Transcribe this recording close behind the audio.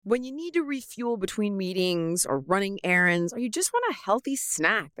When you need to refuel between meetings or running errands, or you just want a healthy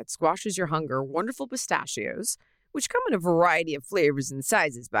snack that squashes your hunger, wonderful pistachios, which come in a variety of flavors and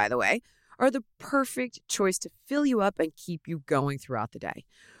sizes, by the way, are the perfect choice to fill you up and keep you going throughout the day.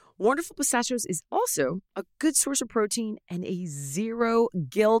 Wonderful Pistachios is also a good source of protein and a zero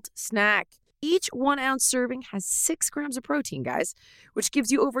guilt snack. Each 1 ounce serving has 6 grams of protein, guys, which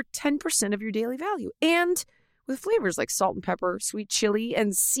gives you over 10% of your daily value. And with flavors like salt and pepper, sweet chili,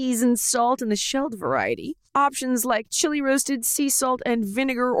 and seasoned salt in the shelled variety, options like chili roasted, sea salt, and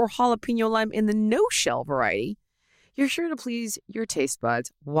vinegar or jalapeno lime in the no-shell variety, you're sure to please your taste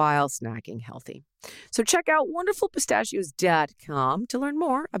buds while snacking healthy. So check out wonderfulpistachios.com to learn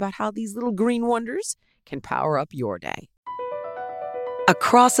more about how these little green wonders can power up your day.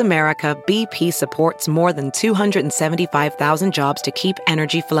 Across America, BP supports more than 275,000 jobs to keep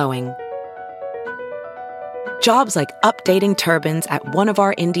energy flowing. Jobs like updating turbines at one of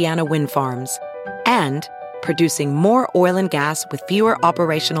our Indiana wind farms and producing more oil and gas with fewer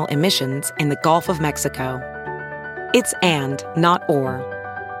operational emissions in the Gulf of Mexico. It's and, not or.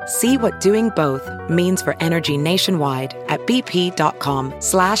 See what doing both means for energy nationwide at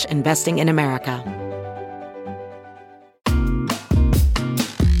bp.com/investing in America.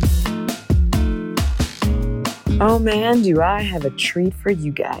 Oh man, do I have a treat for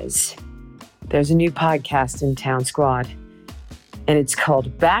you guys. There's a new podcast in town, squad, and it's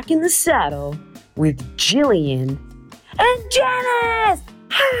called Back in the Saddle with Jillian and Janice!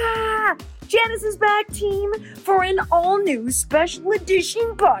 Ha! Janice is back, team, for an all-new special edition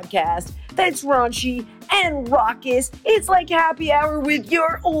podcast that's raunchy and raucous. It's like happy hour with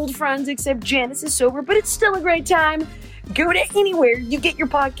your old friends, except Janice is sober, but it's still a great time. Go to anywhere you get your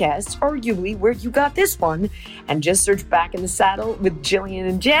podcasts, arguably where you got this one, and just search Back in the Saddle with Jillian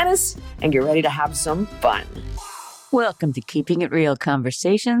and Janice, and get ready to have some fun. Welcome to Keeping It Real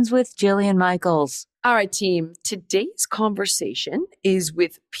Conversations with Jillian Michaels. All right, team. Today's conversation is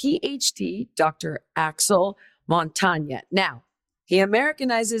with Ph.D. Dr. Axel Montagne. Now, he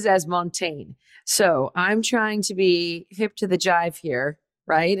Americanizes as Montagne. So I'm trying to be hip to the jive here,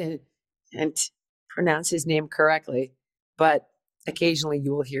 right? And pronounce his name correctly. But occasionally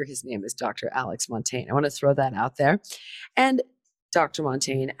you will hear his name as Dr. Alex Montagne. I want to throw that out there. And Dr.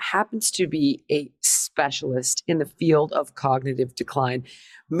 Montagne happens to be a specialist in the field of cognitive decline,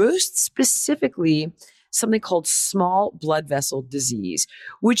 most specifically something called small blood vessel disease,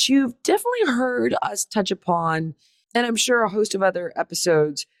 which you've definitely heard us touch upon, and I'm sure a host of other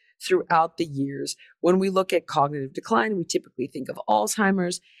episodes throughout the years. When we look at cognitive decline, we typically think of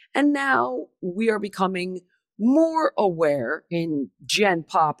Alzheimer's, and now we are becoming more aware in Gen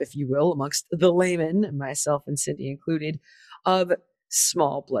Pop, if you will, amongst the laymen, myself and Cindy included, of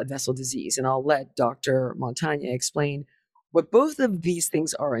small blood vessel disease. And I'll let Dr. Montagne explain what both of these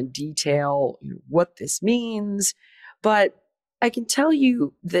things are in detail, what this means. But I can tell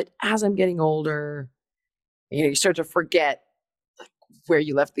you that as I'm getting older, you start to forget where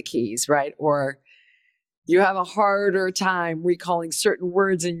you left the keys, right? Or you have a harder time recalling certain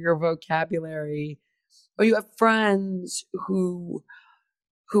words in your vocabulary. Or you have friends who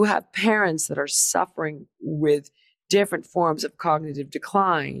have parents that are suffering with different forms of cognitive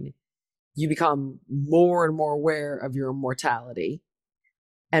decline. You become more and more aware of your mortality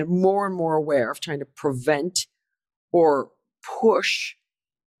and more aware of trying to prevent or push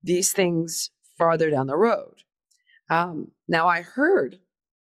these things farther down the road. Now, I heard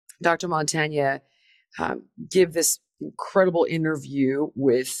Dr. Montagne give this incredible interview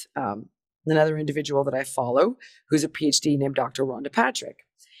with another individual that I follow who's a PhD named Dr. Rhonda Patrick.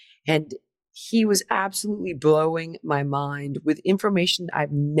 And he was absolutely blowing my mind with information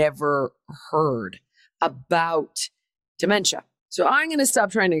I've never heard about dementia. So I'm going to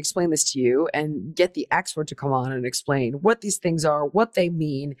stop trying to explain this to you and get the expert to come on and explain what these things are, what they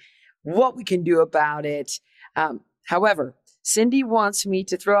mean, what we can do about it. However, Cindy wants me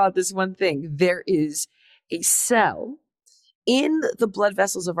to throw out this one thing. There is a cell in the blood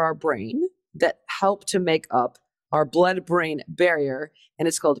vessels of our brain that help to make up our blood-brain barrier, and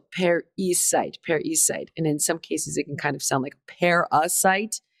it's called parasite. And in some cases, it can kind of sound like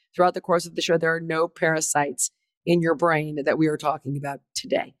parasite. Throughout the course of the show, there are no parasites in your brain that we are talking about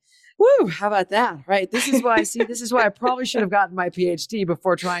today. Woo, how about that, right? This is why I probably should have gotten my PhD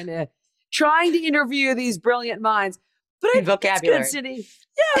before trying to interview these brilliant minds. But I think it's good, Cindy.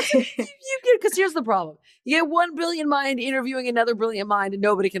 Yeah, you get, because here's the problem. You get one brilliant mind interviewing another brilliant mind and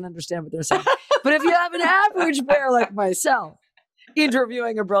nobody can understand what they're saying. But if you have an average bear like myself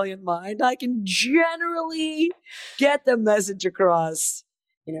interviewing a brilliant mind, I can generally get the message across,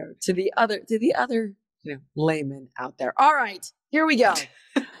 to the other layman out there. All right, here we go.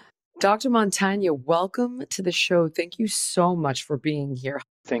 Dr. Montagne, welcome to the show. Thank you so much for being here.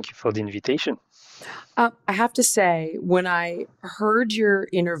 Thank you for the invitation. I have to say, when I heard your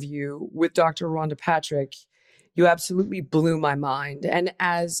interview with Dr. Rhonda Patrick, you absolutely blew my mind. And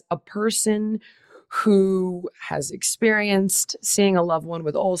as a person who has experienced seeing a loved one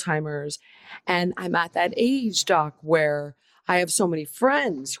with Alzheimer's, and I'm at that age, Doc, where I have so many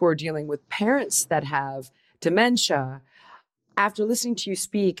friends who are dealing with parents that have dementia. After listening to you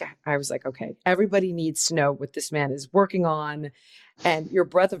speak, I was like, okay, everybody needs to know what this man is working on, and your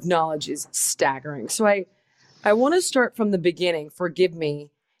breadth of knowledge is staggering. So I want to start from the beginning. Forgive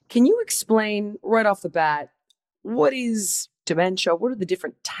me. Can you explain right off the bat, what is dementia? What are the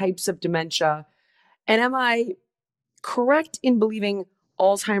different types of dementia? And am I correct in believing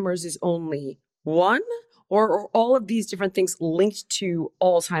Alzheimer's is only one, or are all of these different things linked to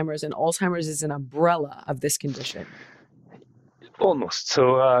Alzheimer's, and Alzheimer's is an umbrella of this condition? Almost.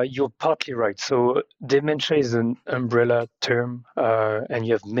 So you're partly right. So dementia is an umbrella term, and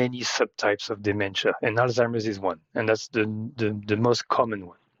you have many subtypes of dementia, and Alzheimer's is one, and that's the most common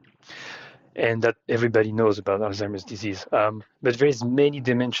one, and that everybody knows about Alzheimer's disease. But there's many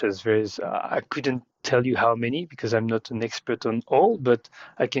dementias. I couldn't tell you how many because I'm not an expert on all, but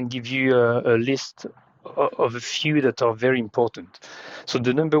I can give you a list of a few that are very important. So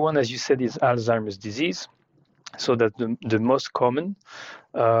the number one, as you said, is Alzheimer's disease. So that's the most common,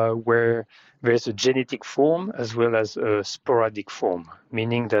 where there's a genetic form as well as a sporadic form,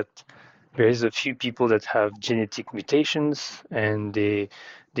 meaning that there is a few people that have genetic mutations and they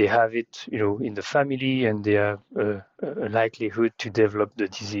have it, in the family, and they have a likelihood to develop the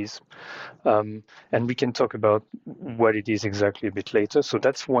disease. And we can talk about what it is exactly a bit later. So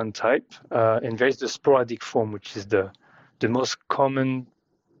that's one type, and there's the sporadic form, which is the most common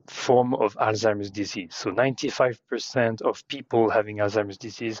form of Alzheimer's disease. So 95% of people having Alzheimer's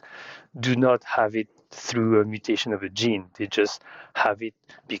disease do not have it through a mutation of a gene. They just have it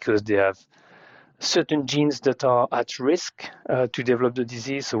because they have certain genes that are at risk to develop the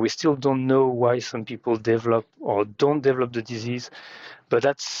disease. So we still don't know why some people develop or don't develop the disease, but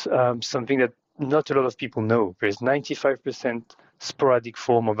that's something that not a lot of people know. There's 95% sporadic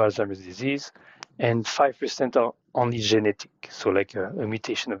form of Alzheimer's disease, and 5% are only genetic, so like a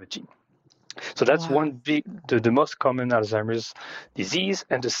mutation of a gene. So that's one big, the most common Alzheimer's disease.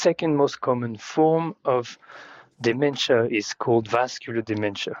 And the second most common form of dementia is called vascular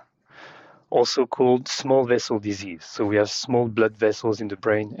dementia, also called small vessel disease. So we have small blood vessels in the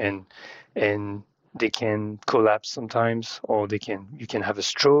brain, and they can collapse sometimes, or you can have a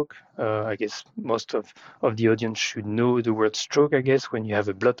stroke. I guess most of the audience should know the word stroke, I guess, when you have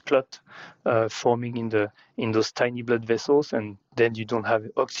a blood clot forming in those tiny blood vessels, and then you don't have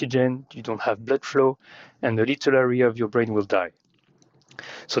oxygen, you don't have blood flow, and a little area of your brain will die.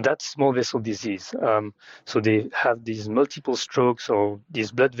 So that's small vessel disease. So they have these multiple strokes or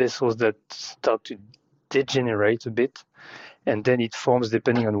these blood vessels that start to degenerate a bit, and then it forms,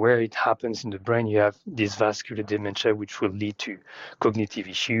 depending on where it happens in the brain, you have this vascular dementia, which will lead to cognitive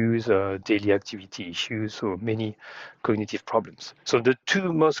issues, daily activity issues, so many cognitive problems. So the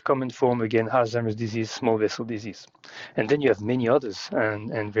two most common forms, again, Alzheimer's disease, small vessel disease. And then you have many others,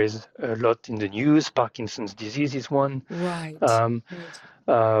 and there's a lot in the news. Parkinson's disease is one, Right.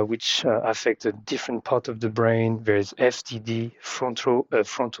 which affect a different part of the brain. There's FTD,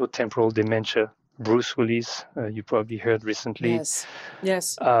 frontotemporal dementia, Bruce Willis, you probably heard recently.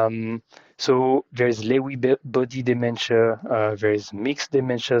 Yes. So there's Lewy body dementia, there's mixed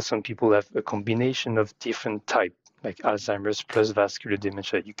dementia. Some people have a combination of different types, like Alzheimer's plus vascular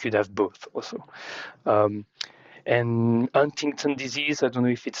dementia. You could have both also. And Huntington disease, I don't know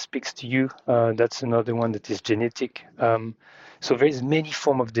if it speaks to you. That's another one that is genetic. So there's many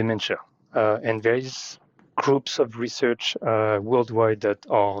forms of dementia, and there is groups of research worldwide that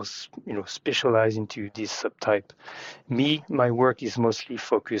are, specialized into this subtype. My work is mostly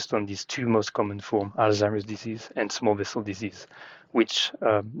focused on these two most common forms, Alzheimer's disease and small vessel disease, which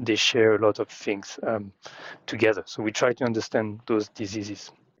they share a lot of things together. So we try to understand those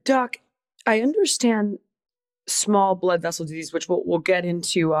diseases. Doc, I understand small blood vessel disease, which we'll get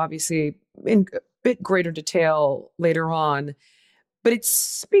into obviously in a bit greater detail later on. But it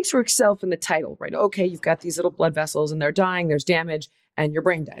speaks for itself in the title, right? Okay, you've got these little blood vessels and they're dying, there's damage, and your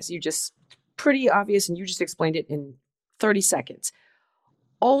brain dies. Pretty obvious, and you just explained it in 30 seconds.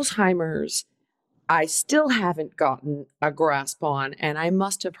 Alzheimer's, I still haven't gotten a grasp on, and I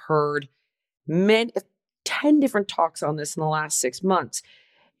must have heard 10 different talks on this in the last 6 months.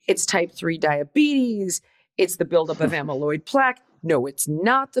 It's type 3 diabetes. It's the buildup of amyloid plaque. No, it's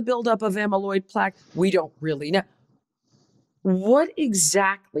not the buildup of amyloid plaque. We don't really know. What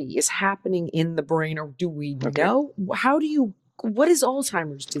exactly is happening in the brain, or do we know? What is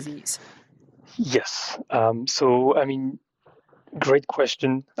Alzheimer's disease? Yes. Great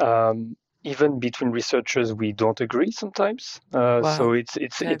question. Even between researchers, we don't agree sometimes. So Wow. Okay.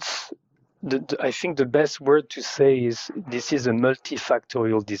 it's I think the best word to say is this is a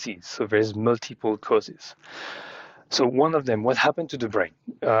multifactorial disease. So there's multiple causes. So one of them, what happened to the brain?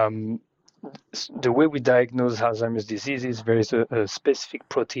 The way we diagnose Alzheimer's disease is there is a specific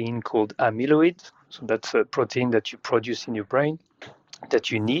protein called amyloid. So that's a protein that you produce in your brain that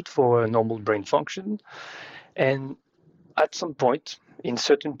you need for a normal brain function. And at some point, in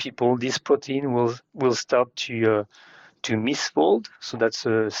certain people, this protein will start to misfold. So that's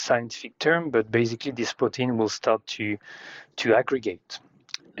a scientific term, but basically this protein will start to aggregate.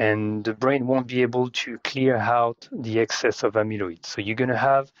 And the brain won't be able to clear out the excess of amyloid. So you're going to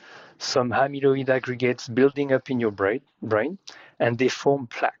have some amyloid aggregates building up in your brain, and they form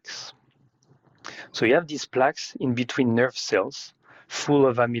plaques. So you have these plaques in between nerve cells full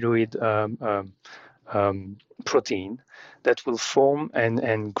of amyloid protein that will form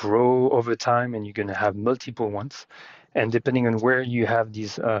and grow over time, and you're going to have multiple ones. And depending on where you have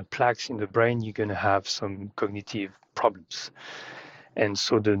these plaques in the brain, you're going to have some cognitive problems. And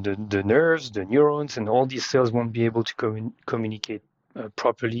so the nerves, the neurons, and all these cells won't be able to communicate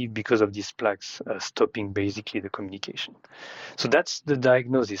properly because of these plaques stopping basically the communication. So that's the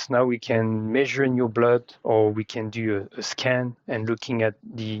diagnosis. Now we can measure in your blood, or we can do a scan and looking at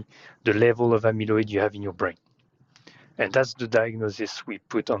the level of amyloid you have in your brain. And that's the diagnosis we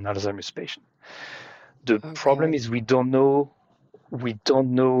put on Alzheimer's patient. The problem is we don't know,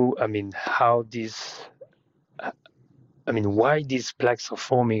 how these, why these plaques are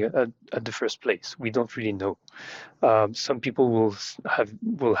forming at the first place. We don't really know. Some people will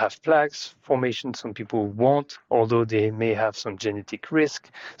have plaques formation, some people won't, although they may have some genetic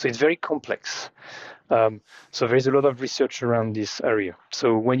risk. So it's very complex. So there's a lot of research around this area.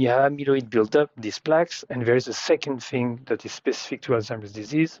 So when you have amyloid build up, these plaques, and there's a second thing that is specific to Alzheimer's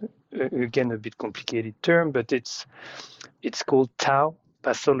disease, again, a bit complicated term, but it's called tau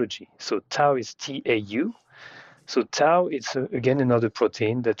pathology. So tau is Tau. So tau is, again, another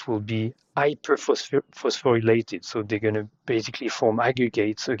protein that will be hyperphosphorylated. So they're going to basically form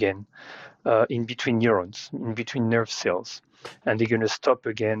aggregates again in between neurons, in between nerve cells. And they're going to stop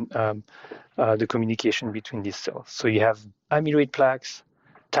again the communication between these cells. So you have amyloid plaques,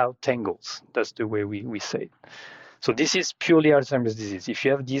 tau tangles. That's the way we say it. So this is purely Alzheimer's disease. If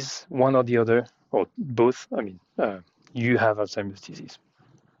you have these, one or the other, or both, you have Alzheimer's disease.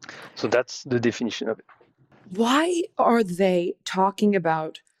 So that's the definition of it. Why are they talking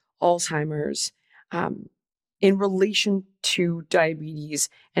about Alzheimer's in relation to diabetes,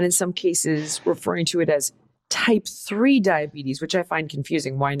 and in some cases referring to it as type 3 diabetes, which I find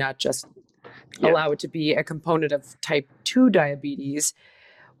confusing? Why not just allow it to be a component of type 2 diabetes?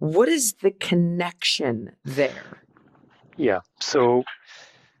 What is the connection there? Yeah, so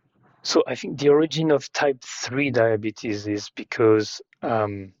I think the origin of type 3 diabetes is because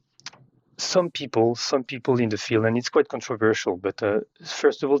some people in the field, and it's quite controversial, but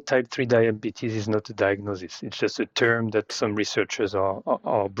first of all, type 3 diabetes is not a diagnosis. It's just a term that some researchers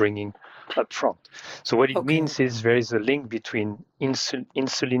are bringing up front. So what it means is there is a link between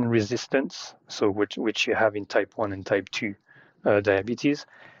insulin resistance, so which you have in type 1 and type 2 diabetes,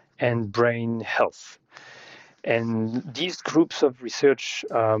 and brain health. And these groups of research,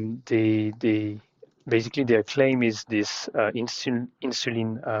 they basically their claim is this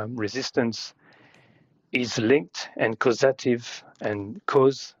insulin resistance is linked and causative and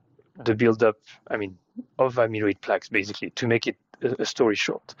cause the buildup, of amyloid plaques, basically, to make it a story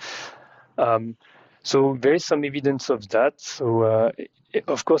short. So there is some evidence of that. So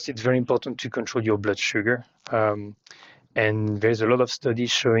of course, it's very important to control your blood sugar. And there's a lot of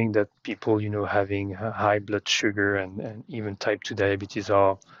studies showing that people, having high blood sugar and even type 2 diabetes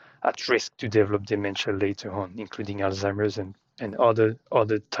are at risk to develop dementia later on, including Alzheimer's and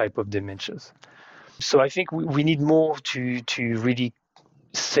other type of dementias. So I think we need more to really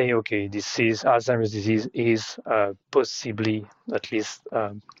say, okay, this is Alzheimer's disease is possibly at least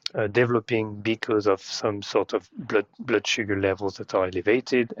developing because of some sort of blood sugar levels that are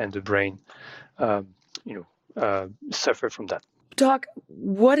elevated, and the brain, suffer from that. Doc,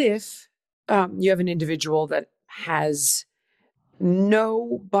 what if you have an individual that has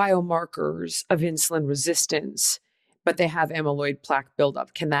no biomarkers of insulin resistance, but they have amyloid plaque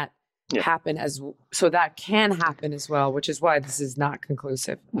buildup? Can that happen that can happen as well, which is why this is not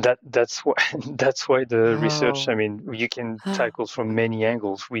conclusive. That's why the research. I mean, you can tackle from many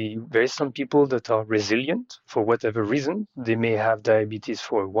angles. There are some people that are resilient for whatever reason. They may have diabetes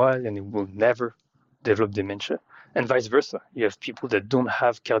for a while and it will never develop dementia, and vice versa. You have people that don't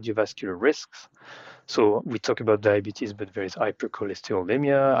have cardiovascular risks. So we talk about diabetes, but there is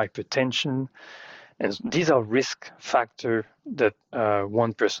hypercholesterolemia, hypertension, and these are risk factors that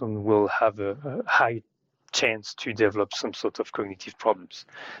one person will have a high chance to develop some sort of cognitive problems.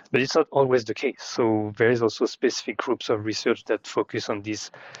 But it's not always the case. So there is also specific groups of research that focus on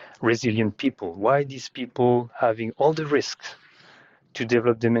these resilient people. Why these people having all the risks to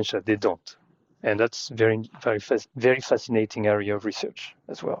develop dementia, they don't. And that's very fascinating area of research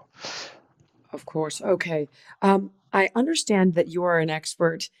as well. Of course. Okay. I understand that you are an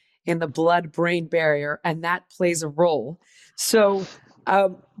expert in the blood-brain barrier, and that plays a role. So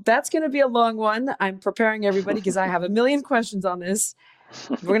that's going to be a long one. I'm preparing everybody because I have a million questions on this.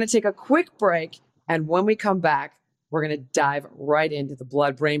 We're going to take a quick break, and when we come back, we're going to dive right into the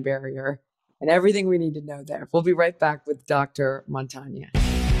blood-brain barrier and everything we need to know there. We'll be right back with Dr. Montagne.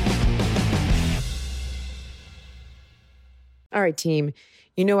 All right, team.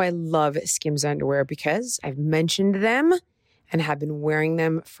 You know I love Skims underwear because I've mentioned them and have been wearing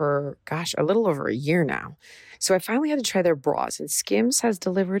them for, a little over a year now. So I finally had to try their bras, and Skims has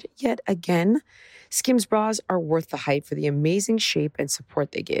delivered yet again. Skims bras are worth the hype for the amazing shape and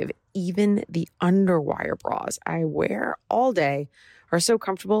support they give. Even the underwire bras I wear all day are so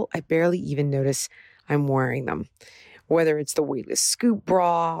comfortable, I barely even notice I'm wearing them. Whether it's the weightless scoop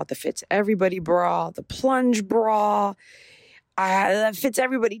bra, the Fits Everybody bra, the plunge bra, the Fits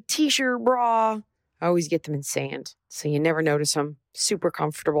Everybody t-shirt bra, I always get them in sand, so you never notice them. Super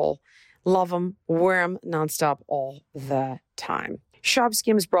comfortable. Love them. Wear them nonstop all the time. Shop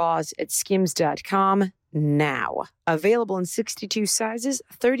Skims bras at skims.com now. Available in 62 sizes,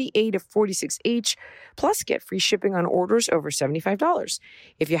 38 to 46H, plus get free shipping on orders over $75.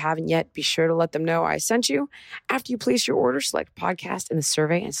 If you haven't yet, be sure to let them know I sent you. After you place your order, select podcast in the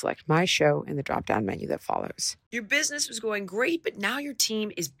survey and select my show in the drop-down menu that follows. Your business was going great, but now your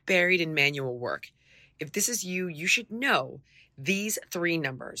team is buried in manual work. If this is you, you should know these three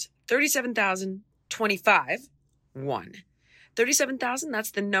numbers. 37,025, 1. 37,000,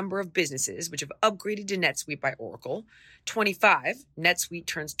 that's the number of businesses which have upgraded to NetSuite by Oracle. 25, NetSuite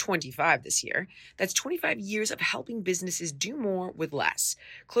turns 25 this year. That's 25 years of helping businesses do more with less.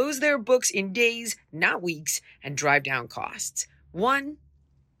 Close their books in days, not weeks, and drive down costs. 1,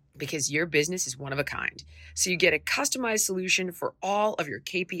 because your business is one of a kind. So you get a customized solution for all of your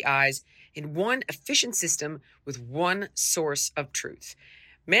KPIs in one efficient system with one source of truth.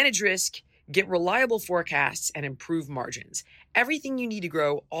 Manage risk, get reliable forecasts, and improve margins. Everything you need to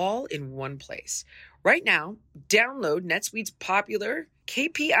grow all in one place. Right now, download NetSuite's popular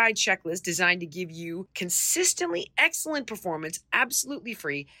KPI checklist designed to give you consistently excellent performance absolutely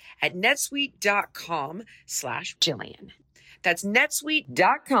free at netsuite.com/Jillian. That's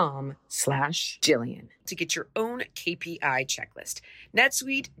netsuite.com/Jillian to get your own KPI checklist.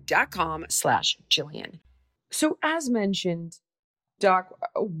 netsuite.com/Jillian. So as mentioned, Doc,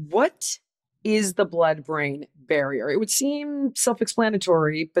 what is the blood-brain barrier? It would seem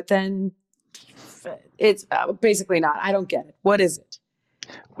self-explanatory, but then it's basically not. I don't get it. What is it?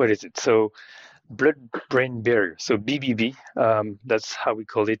 What is it? So blood-brain barrier. So BBB, that's how we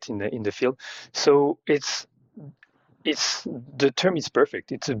call it in the field. So it's the term is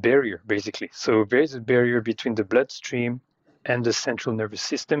perfect. It's a barrier, basically. So there is a barrier between the bloodstream and the central nervous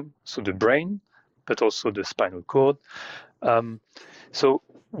system, so the brain, but also the spinal cord. So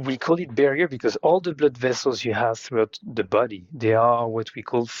we call it barrier because all the blood vessels you have throughout the body, they are what we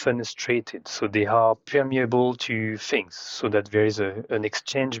call fenestrated. So they are permeable to things, so that there is an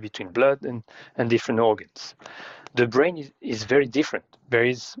exchange between blood and different organs. The brain is very different. There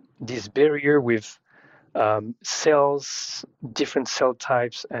is this barrier with cells, different cell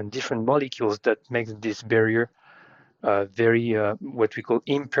types, and different molecules that makes this barrier very what we call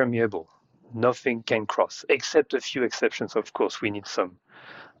impermeable. Nothing can cross, except a few exceptions. Of course, we need some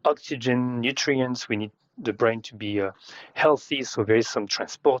oxygen, nutrients. We need the brain to be healthy, so there is some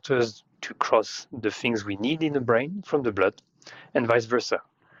transporters to cross the things we need in the brain from the blood, and vice versa.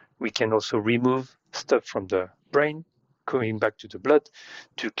 We can also remove stuff from the brain, going back to the blood,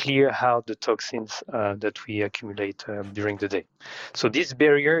 to clear out the toxins that we accumulate during the day. So this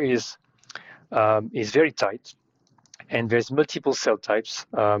barrier is very tight, and there's multiple cell types.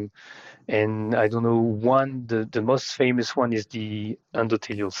 And I don't know, the most famous one is the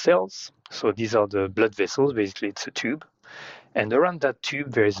endothelial cells. So these are the blood vessels. Basically, it's a tube. And around that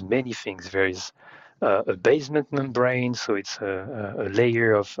tube, there's many things. There is a basement membrane, so it's a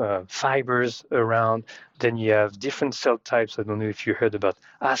layer of fibers around. Then you have different cell types. I don't know if you heard about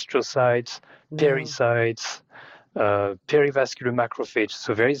astrocytes, No. pericytes, perivascular macrophage.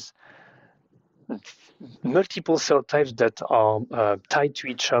 So there is multiple cell types that are tied to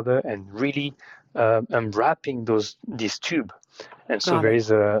each other and really unwrapping this tube. And so Got there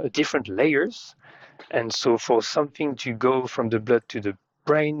it. is different layers. And so for something to go from the blood to the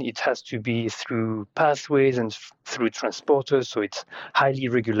brain, it has to be through pathways and through transporters, so it's highly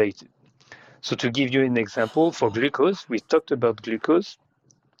regulated. So to give you an example, for glucose, we talked about glucose.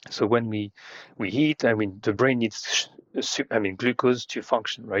 So when we eat, the brain needs glucose to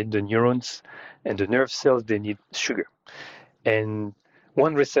function, right? The neurons and the nerve cells, they need sugar. And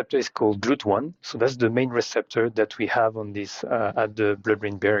one receptor is called GLUT1. So that's the main receptor that we have on this at the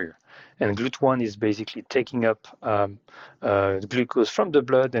blood-brain barrier. And GLUT1 is basically taking up glucose from the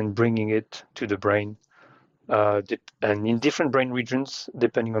blood and bringing it to the brain. And in different brain regions,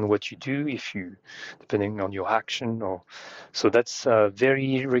 depending on what you do, depending on your action, so that's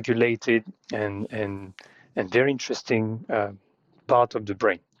very regulated and very interesting part of the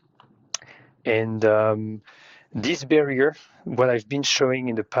brain. And this barrier, what I've been showing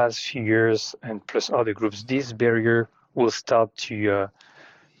in the past few years, and plus other groups, this barrier will start to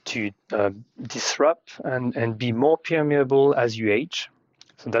disrupt and be more permeable as you age.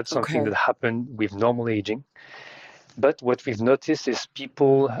 So that's something that happened with normal aging. But what we've noticed is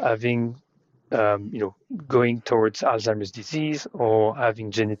people having, going towards Alzheimer's disease or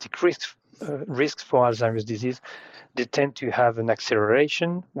having genetic risks for Alzheimer's disease, they tend to have an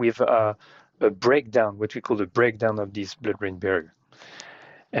acceleration with a breakdown, what we call the breakdown of this blood-brain barrier.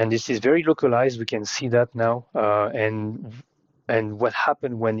 And this is very localized. We can see that now. And what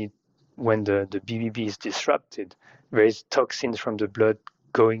happened when the BBB is disrupted, there is toxins from the blood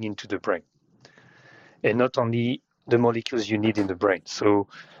going into the brain. And not only the molecules you need in the brain. So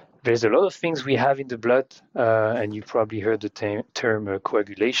there's a lot of things we have in the blood, and you probably heard the term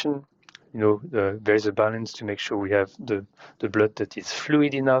coagulation. There's a balance to make sure we have the blood that is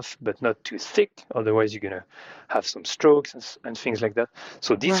fluid enough, but not too thick. Otherwise, you're going to have some strokes and things like that.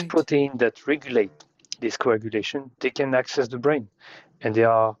 So these proteins that regulate this coagulation, they can access the brain, and they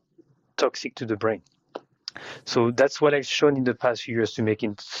are toxic to the brain. So that's what I've shown in the past few years. To make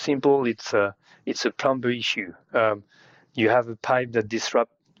it simple, it's a plumber issue. You have a pipe that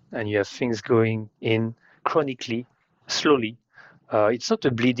disrupts, and you have things going in chronically, slowly. It's not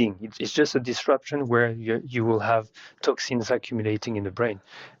a bleeding. It's just a disruption where you will have toxins accumulating in the brain.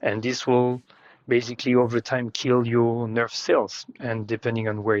 And this will basically over time kill your nerve cells. And depending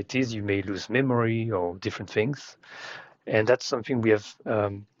on where it is, you may lose memory or different things. And that's something we have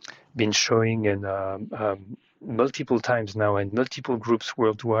been showing multiple times now, and multiple groups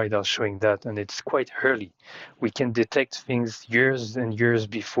worldwide are showing that, and it's quite early. We can detect things years and years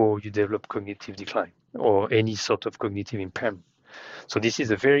before you develop cognitive decline or any sort of cognitive impairment. So this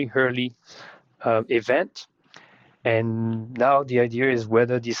is a very early event, and now the idea is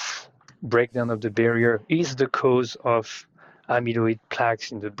whether this breakdown of the barrier is the cause of amyloid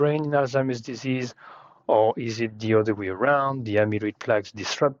plaques in the brain in Alzheimer's disease, or is it the other way around, the amyloid plaques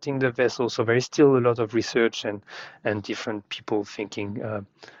disrupting the vessel? So there is still a lot of research and different people thinking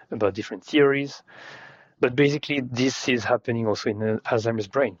about different theories. But basically, this is happening also in Alzheimer's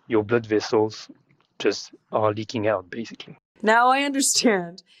brain. Your blood vessels just are leaking out, basically. Now I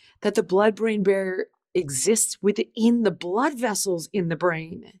understand that the blood-brain barrier exists within the blood vessels in the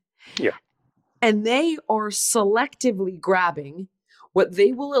brain. Yeah. And they are selectively grabbing what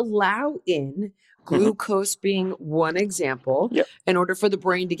they will allow in, glucose being one example, in order for the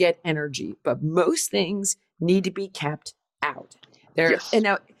brain to get energy. But most things need to be kept out. And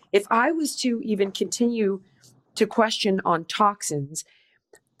now, if I was to even continue to question on toxins,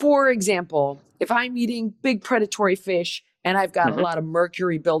 for example, if I'm eating big predatory fish and I've got a lot of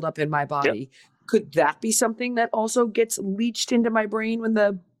mercury buildup in my body, could that be something that also gets leached into my brain when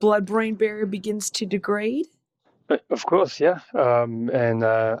the blood-brain barrier begins to degrade? Of course, yeah. And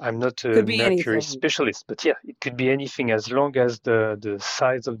I'm not a mercury specialist, but yeah, it could be anything as long as the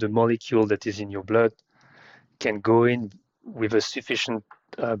size of the molecule that is in your blood can go in with a sufficient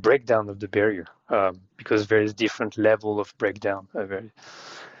breakdown of the barrier, because there is different level of breakdown, very,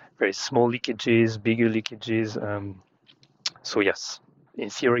 very small leakages, bigger leakages. So yes, in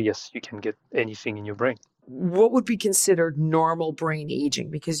theory, yes, you can get anything in your brain. What would be considered normal brain aging?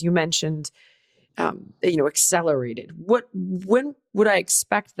 Because you mentioned accelerated. When would I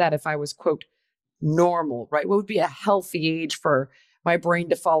expect that if I was, quote, normal, right? What would be a healthy age for my brain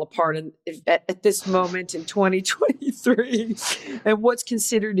to fall apart at this moment in 2023? And what's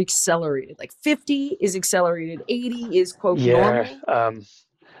considered accelerated? Like 50 is accelerated, 80 is quote Yeah, normal.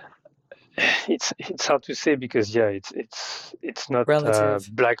 it's hard to say because it's not Relative.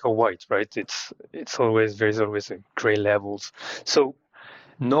 black or white, right? It's always there's always a gray levels. So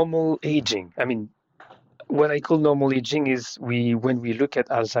normal aging. I mean, what I call normal aging is when we look at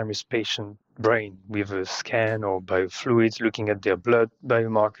Alzheimer's patient brain with a scan or biofluids, looking at their blood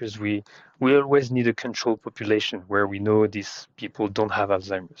biomarkers, we always need a control population where we know these people don't have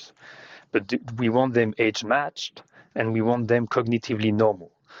Alzheimer's. But we want them age matched and we want them cognitively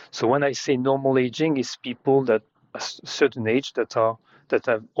normal. So when I say normal aging, is people that a certain age that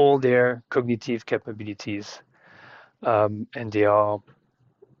have all their cognitive capabilities and they are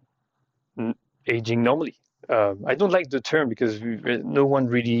aging normally. I don't like the term because no one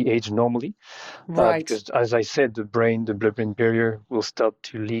really ages normally. Right. Because, as I said, the blood-brain barrier will start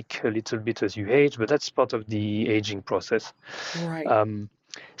to leak a little bit as you age, but that's part of the aging process. Right.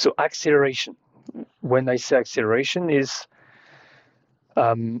 So acceleration. When I say acceleration is,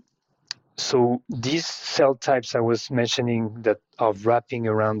 so these cell types I was mentioning that are wrapping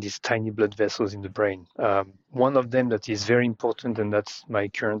around these tiny blood vessels in the brain. One of them that is very important, and that's my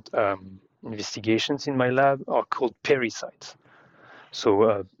current investigations in my lab, are called pericytes.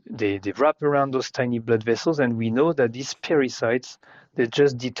 So they wrap around those tiny blood vessels, and we know that these pericytes, they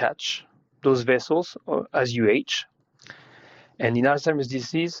just detach those vessels as you age. And in Alzheimer's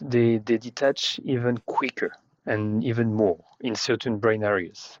disease, they detach even quicker and even more in certain brain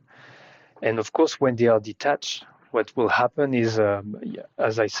areas. And of course, when they are detached, what will happen is,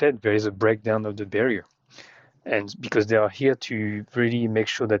 as I said, there is a breakdown of the barrier. And because they are here to really make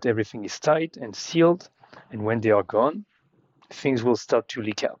sure that everything is tight and sealed, and when they are gone, things will start to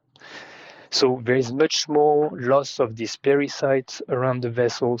leak out. So there is much more loss of these pericytes around the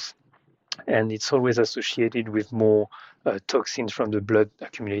vessels, and it's always associated with more toxins from the blood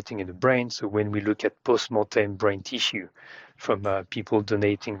accumulating in the brain. So when we look at post-mortem brain tissue from people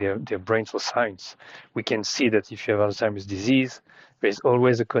donating their brain for science, we can see that if you have Alzheimer's disease, there's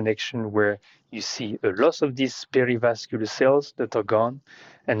always a connection where you see a loss of these perivascular cells that are gone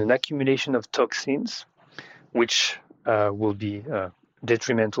and an accumulation of toxins, which will be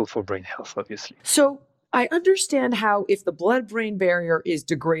detrimental for brain health, obviously. So I understand how if the blood-brain barrier is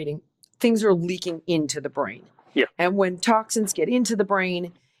degrading, things are leaking into the brain. Yeah. And when toxins get into the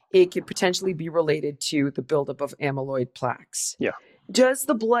brain, it could potentially be related to the buildup of amyloid plaques. Yeah. Does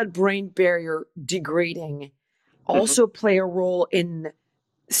the blood-brain barrier degrading also play a role in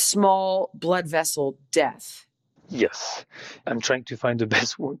small blood vessel death? Yes. I'm trying to find the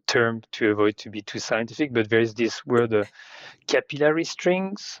best term to avoid to be too scientific, but there is this word, capillary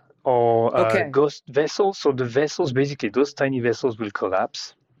strings or ghost vessels. So the vessels, basically those tiny vessels will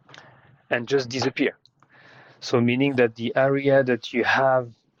collapse and just disappear. So meaning that the area that you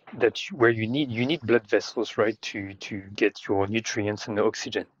have where you need blood vessels, right, to get your nutrients and the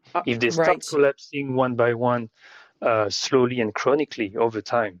oxygen. If they start collapsing one by one, slowly and chronically over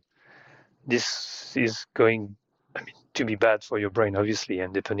time, this is going, to be bad for your brain, obviously,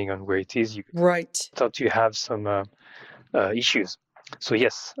 and depending on where it is, you start to have some issues. So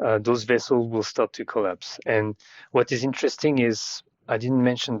yes, those vessels will start to collapse. And what is interesting is, I didn't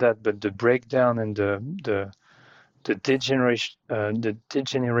mention that, but the breakdown and the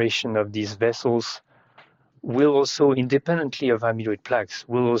degeneration of these vessels will also, independently of amyloid plaques,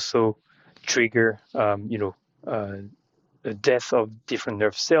 will also trigger, a death of different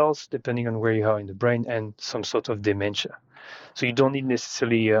nerve cells, depending on where you are in the brain, and some sort of dementia. So you don't need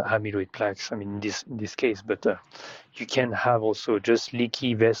necessarily amyloid plaques, in this case, but you can have also just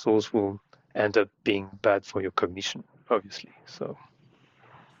leaky vessels will end up being bad for your cognition, obviously. So.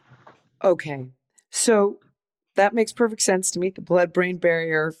 Okay. So that makes perfect sense to me. The blood-brain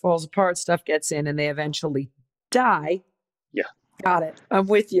barrier falls apart, stuff gets in, and they eventually die. Yeah. Got it. I'm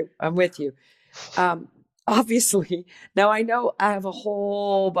with you. Obviously, now I know I have a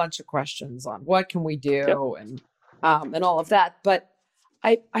whole bunch of questions on what can we do and all of that, but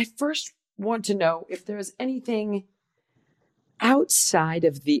I first want to know if there's anything outside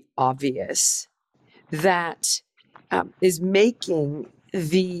of the obvious that is making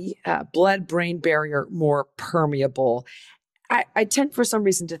the blood-brain barrier more permeable. I tend for some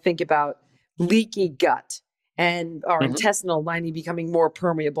reason to think about leaky gut and our intestinal lining becoming more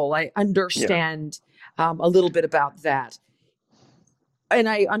permeable. I understand a little bit about that. And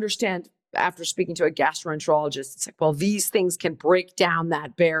I understand after speaking to a gastroenterologist, it's like, well, these things can break down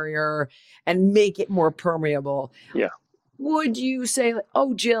that barrier and make it more permeable. Yeah. Would you say,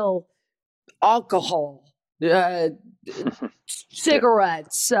 oh, Jill, alcohol uh,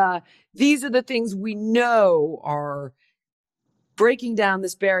 cigarettes. These are the things we know are breaking down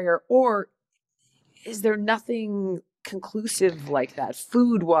this barrier. Or is there nothing conclusive like that,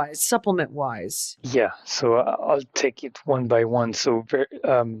 food-wise, supplement-wise? Yeah, so I'll take it one by one.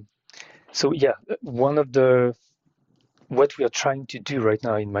 One of what we are trying to do right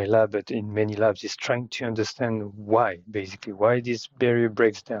now in my lab, but in many labs, is trying to understand why this barrier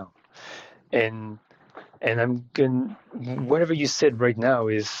breaks down. And whatever you said right now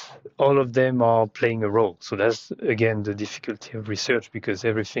is all of them are playing a role. So that's again the difficulty of research, because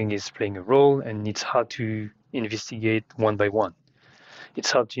everything is playing a role and it's hard to investigate one by one.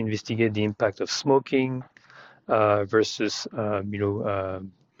 It's hard to investigate the impact of smoking versus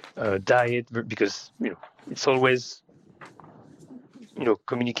diet, because it's always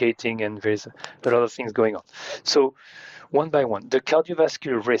communicating, and there's a lot of things going on. So one by one, the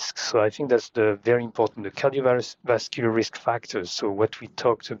cardiovascular risks. So I think that's the very important, the cardiovascular risk factors. So what we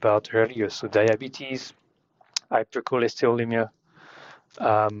talked about earlier, so diabetes, hypercholesterolemia,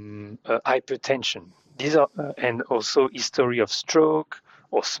 hypertension. These are, and also history of stroke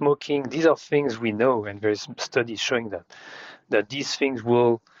or smoking. These are things we know, and there's studies showing that these things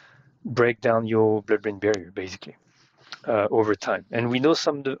will break down your blood-brain barrier, basically, over time. And we know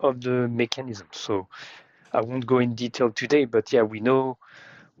some of the mechanisms. So I won't go in detail today, but yeah, we know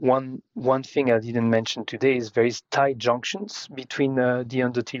one thing I didn't mention today is there is tight junctions between the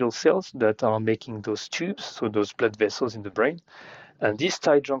endothelial cells that are making those tubes, so those blood vessels in the brain. And these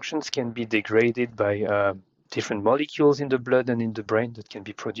tight junctions can be degraded by different molecules in the blood and in the brain that can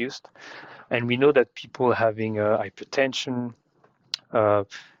be produced. And we know that people having hypertension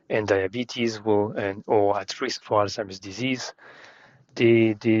and diabetes or at risk for Alzheimer's disease,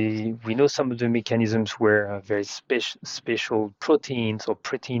 we know some of the mechanisms where very special proteins or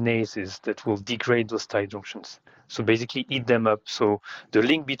proteinases that will degrade those tight junctions. So basically eat them up. So the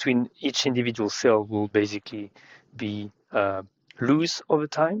link between each individual cell will basically be loose over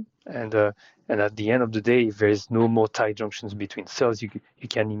time, and at the end of the day, if there is no more tight junctions between cells, you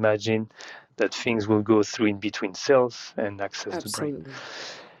can imagine that things will go through in between cells and access the brain.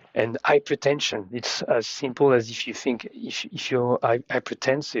 And hypertension, it's as simple as if you think if you're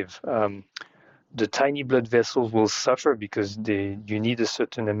hypertensive, the tiny blood vessels will suffer because you need a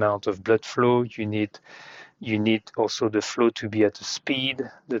certain amount of blood flow. You need also the flow to be at a speed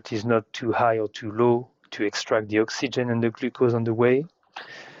that is not too high or too low to extract the oxygen and the glucose on the way.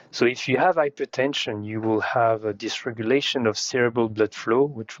 So if you have hypertension, you will have a dysregulation of cerebral blood flow,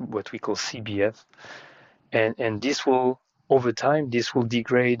 what we call CBF. And this will, over time, this will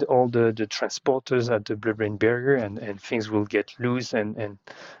degrade all the transporters at the blood-brain barrier, and things will get loose and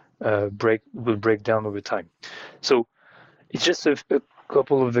will break down over time. So it's just a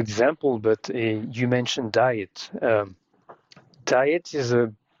couple of examples, but you mentioned diet. Diet is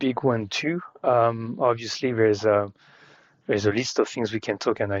a big one too. Obviously, there's a list of things we can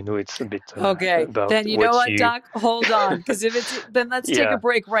talk, and I know it's a bit okay. About then you know what, Doc? Hold on, because if it's then let's take a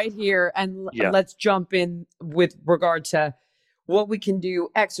break right here and let's jump in with regard to what we can do: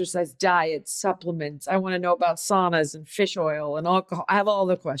 exercise, diet, supplements. I want to know about saunas and fish oil and alcohol. I have all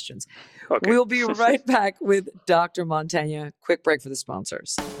the questions. Okay. We'll be right back with Dr. Montagne. Quick break for the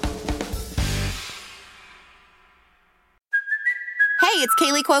sponsors. Hey, it's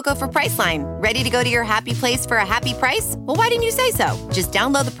Kaylee Cuoco for Priceline. Ready to go to your happy place for a happy price? Well, why didn't you say so? Just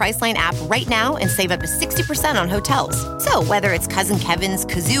download the Priceline app right now and save up to 60% on hotels. So whether it's Cousin Kevin's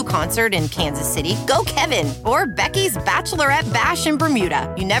Kazoo Concert in Kansas City, go Kevin, or Becky's Bachelorette Bash in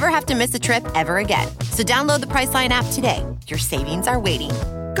Bermuda, you never have to miss a trip ever again. So download the Priceline app today. Your savings are waiting.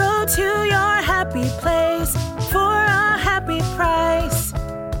 Go to your happy place for a happy price.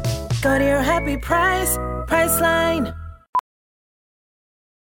 Go to your happy price, Priceline.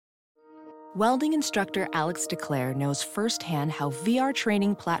 Welding instructor Alex DeClaire knows firsthand how VR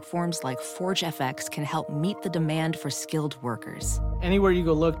training platforms like ForgeFX can help meet the demand for skilled workers. Anywhere you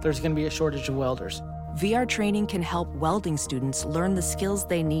go look, there's going to be a shortage of welders. VR training can help welding students learn the skills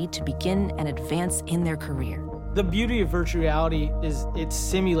they need to begin and advance in their career. The beauty of virtual reality is it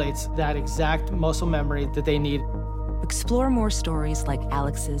simulates that exact muscle memory that they need. Explore more stories like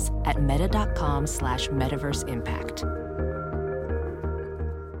Alex's at meta.com/metaverseimpact.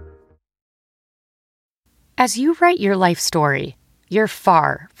 As you write your life story, you're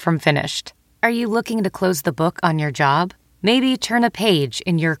far from finished. Are you looking to close the book on your job? Maybe turn a page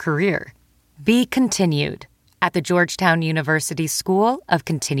in your career? Be continued at the Georgetown University School of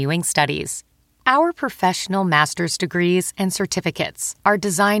Continuing Studies. Our professional master's degrees and certificates are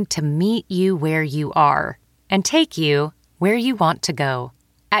designed to meet you where you are and take you where you want to go.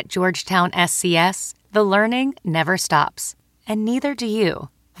 At Georgetown SCS, The learning never stops, and neither do you.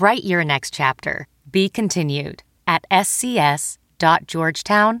 Write your next chapter. Be continued at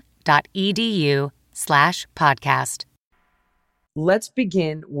scs.georgetown.edu/podcast. Let's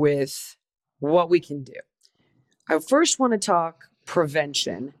begin with what we can do. I first want to talk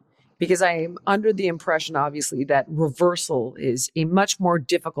prevention, because I am under the impression, obviously, that reversal is a much more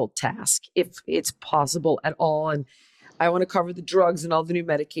difficult task, if it's possible at all. And I want to cover the drugs and all the new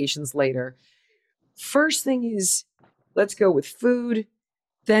medications later. First thing is, let's go with food,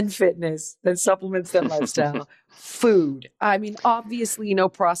 then fitness, then supplements, then lifestyle. Food. I mean, obviously, no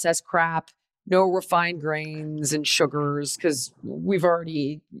processed crap, no refined grains and sugars, because we've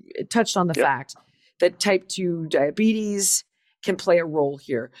already touched on the fact that type 2 diabetes can play a role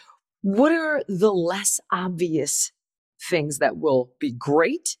here. What are the less obvious things that will be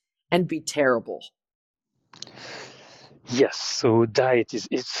great and be terrible? Yes, so diet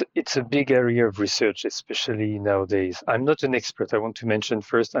it's a big area of research, especially nowadays. I'm not an expert. I want to mention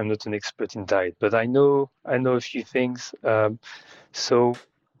first, I'm not an expert in diet, but I know a few things. So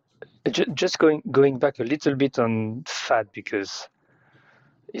just going back a little bit on fat, because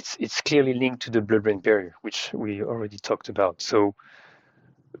it's clearly linked to the blood-brain barrier, which we already talked about. So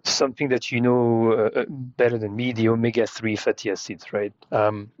something that better than me, the omega-3 fatty acids, right?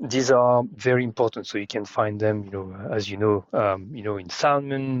 These are very important. So you can find them, in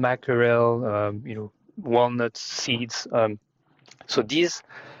salmon, mackerel, walnuts, seeds. So these,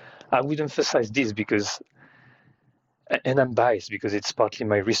 I would emphasize this because, and I'm biased because it's partly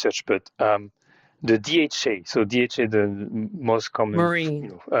my research, but the DHA, so DHA, the most common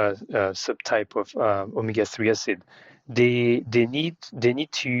Marine. subtype of omega-3 acid, they need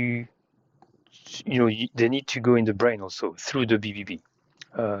to go in the brain also through the BBB,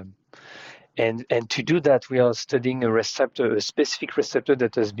 and to do that we are studying a specific receptor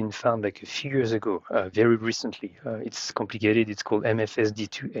that has been found like a few years ago, very recently. It's complicated. It's called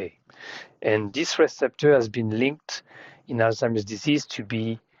MFSD2A, and this receptor has been linked in Alzheimer's disease to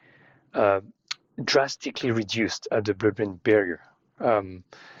be drastically reduced at the blood-brain barrier.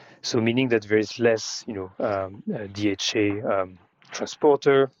 So meaning that there is less, DHA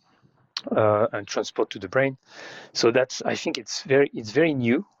transporter and transport to the brain. So I think it's very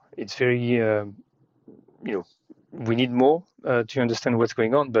new. It's very, we need more to understand what's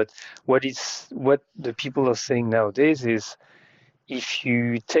going on. But what the people are saying nowadays is, if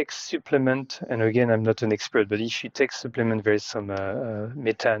you take supplement, and again, I'm not an expert, but if you take supplement, there is some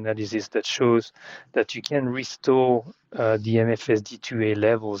meta-analysis that shows that you can restore the MFSD2A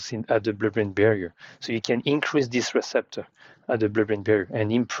levels at the blood-brain barrier. So you can increase this receptor at the blood-brain barrier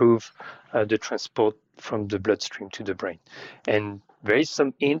and improve the transport from the bloodstream to the brain. And there is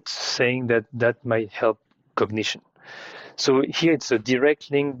some hint saying that might help cognition. So here it's a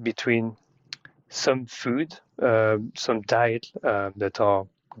direct link between some food, some diet that are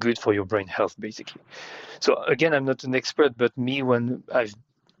good for your brain health, basically. So again, I'm not an expert, but me, when I've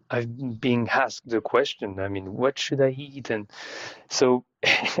been asked the question, I mean, what should I eat? And so,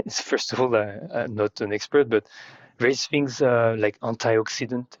 first of all, I'm not an expert, but there's things like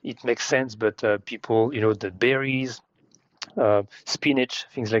antioxidant. It makes sense, but people, the berries, spinach,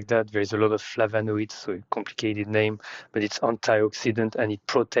 things like that. There's a lot of flavonoids, so a complicated name, but it's antioxidant and it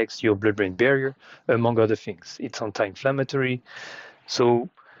protects your blood-brain barrier, among other things. It's anti-inflammatory. So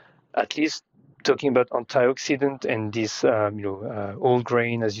at least talking about antioxidant and this, whole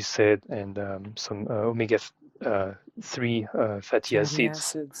grain, as you said, and some omega-3 fatty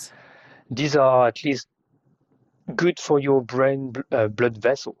acids. These are at least good for your brain blood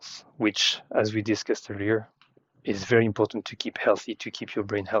vessels, which, as we discussed earlier, is very important to keep healthy, to keep your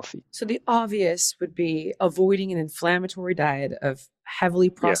brain healthy. So the obvious would be avoiding an inflammatory diet of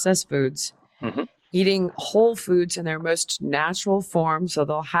heavily processed foods, eating whole foods in their most natural form. So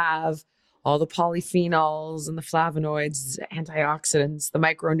they'll have all the polyphenols and the flavonoids, antioxidants, the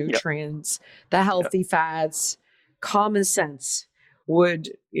micronutrients, the healthy fats. Common sense would,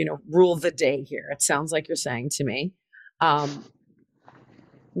 rule the day here. It sounds like you're saying to me.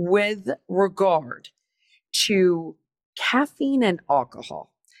 With regard to caffeine and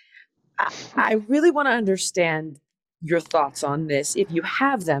alcohol, I really want to understand your thoughts on this, if you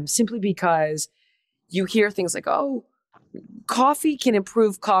have them, simply because you hear things like, oh, coffee can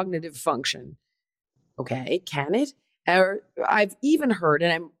improve cognitive function. Okay, can it? Or I've even heard,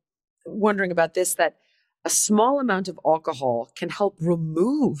 and I'm wondering about this, that a small amount of alcohol can help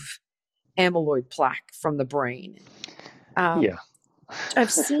remove amyloid plaque from the brain.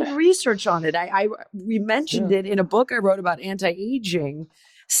 I've seen research on it. We mentioned it in a book I wrote about anti-aging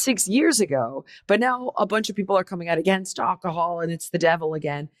 6 years ago, but now a bunch of people are coming out against alcohol and it's the devil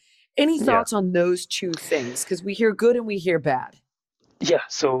again. Any Yeah. thoughts on those two things? Because we hear good and we hear bad.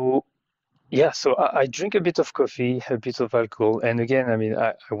 So I drink a bit of coffee, a bit of alcohol, and again, I mean,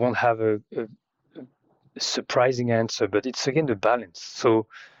 I won't have a surprising answer, but it's again the balance. So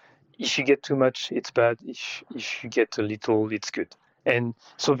if you get too much, it's bad. If you get a little, it's good. And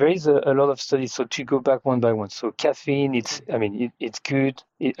so there is a lot of studies. So to go back one by one. So caffeine, it's good.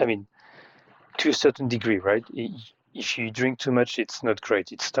 I mean, to a certain degree, right? If you drink too much, it's not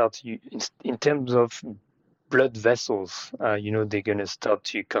great. It starts you in terms of blood vessels, they're going to start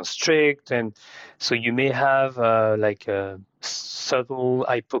to constrict. And so you may have like a subtle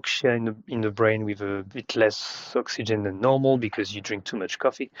hypoxia in the brain with a bit less oxygen than normal because you drink too much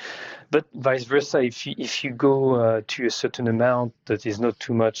coffee. But vice versa, if you go to a certain amount that is not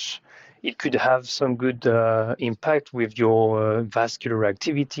too much, it could have some good impact with your vascular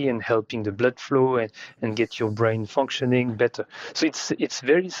activity and helping the blood flow and get your brain functioning better. So it's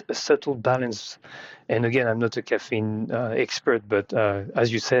very a subtle balance. And again, I'm not a caffeine expert, but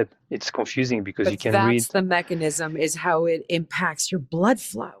as you said, it's confusing because you But can read. that's the mechanism, is how it impacts your blood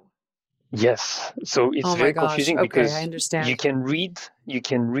flow. Yes, so it's Oh my very gosh. confusing Okay, because I understand. you can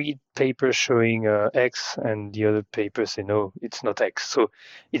read papers showing X, and the other papers say no, it's not X. So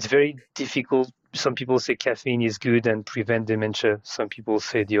it's very difficult. Some people say caffeine is good and prevent dementia. Some people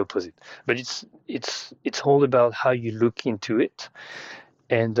say the opposite. But it's all about how you look into it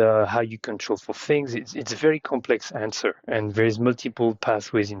and how you control for things. It's a very complex answer, and there's multiple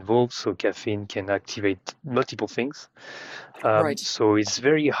pathways involved. So caffeine can activate multiple things. Right. So it's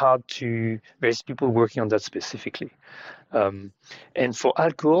very hard there's people working on that specifically. And for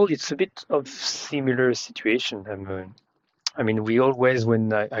alcohol, it's a bit of similar situation. I mean, we always,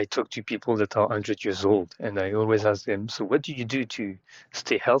 when I talk to people that are 100 years old, and I always ask them, so what do you do to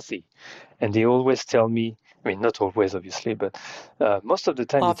stay healthy? And they always tell me, I mean, not always, obviously, but most of the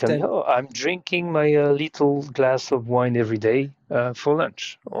time they tell me, Often. oh, I'm drinking my little glass of wine every day for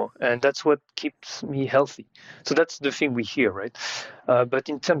lunch. And that's what keeps me healthy. So that's the thing we hear, right? But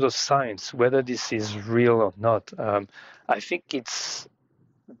in terms of science, whether this is real or not, I think it's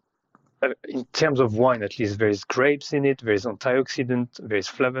in terms of wine, at least, there's grapes in it, there's antioxidant, there's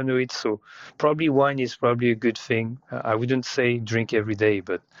flavonoids. So probably wine is probably a good thing. I wouldn't say drink every day,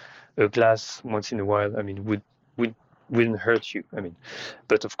 but a glass once in a while, I mean, wouldn't hurt you. I mean,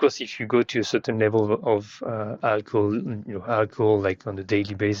 but of course, if you go to a certain level of alcohol like on a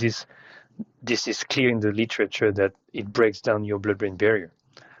daily basis, this is clear in the literature that it breaks down your blood-brain barrier.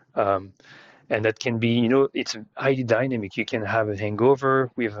 And that can be, it's highly dynamic. You can have a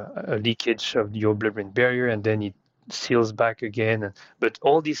hangover with a leakage of your blood-brain barrier, and then it seals back again. But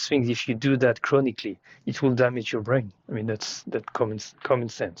all these things, if you do that chronically, it will damage your brain. I mean, that's common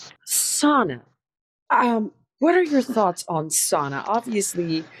sense. Sauna. What are your thoughts on sauna?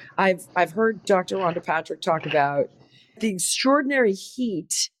 Obviously, I've heard Dr. Rhonda Patrick talk about the extraordinary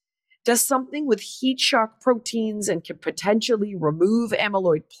heat does something with heat shock proteins and can potentially remove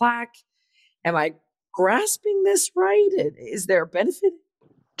amyloid plaque. Am I grasping this right? Is there a benefit?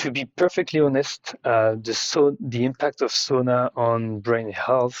 To be perfectly honest, the impact of sauna on brain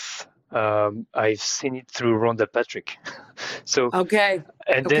health, I've seen it through Rhonda Patrick. So Okay.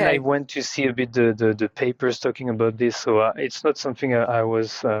 And then I went to see a bit the papers talking about this. So it's not something I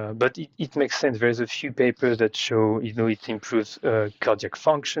was, but it makes sense. There's a few papers that show, it improves cardiac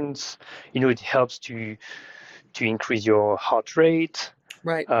functions. It helps to increase your heart rate.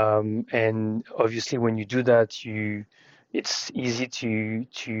 Right. And obviously, when you do that, it's easy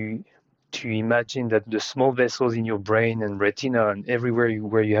to imagine that the small vessels in your brain and retina and everywhere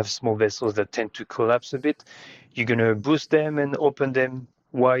where you have small vessels that tend to collapse a bit, you're going to boost them and open them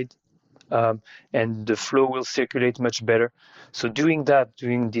wide, and the flow will circulate much better. So doing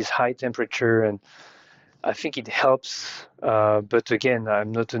this high temperature, and I think it helps. But again,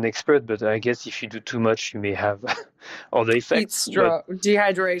 I'm not an expert, but I guess if you do too much, you may have other effects. Heat stroke,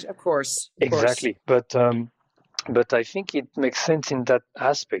 dehydration, of course. Exactly. But I think it makes sense in that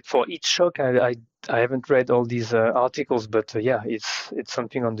aspect. For each shock, I haven't read all these articles, but yeah, it's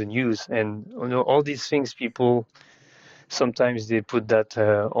something on the news, and all these things. People sometimes they put that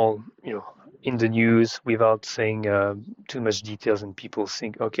all in the news without saying too much details, and people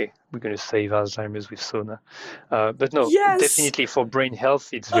think, okay, we're going to save Alzheimer's with sauna. But no, definitely for brain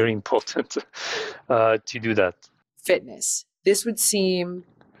health, it's very important to do that. Fitness. This would seem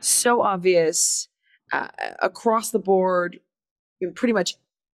so obvious. Across the board in pretty much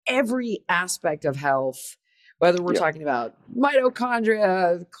every aspect of health, whether we're talking about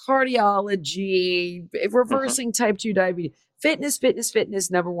mitochondria, cardiology, reversing type 2 diabetes, fitness,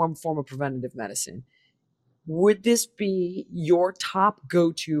 number one form of preventative medicine. would this be your top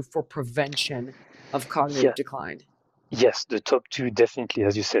go-to for prevention of cognitive decline? Yes, the top two definitely,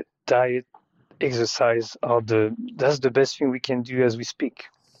 as you said, diet, exercise that's the best thing we can do as we speak.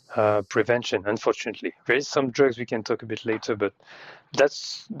 Prevention, unfortunately. There is some drugs we can talk a bit later, but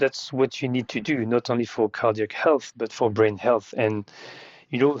that's what you need to do, not only for cardiac health, but for brain health. And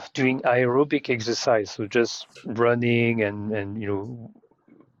doing aerobic exercise, so just running and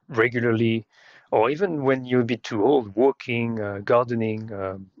regularly, or even when you're a bit too old, walking, gardening,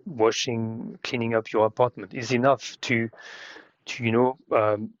 washing, cleaning up your apartment is enough to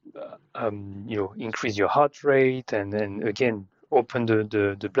increase your heart rate and again open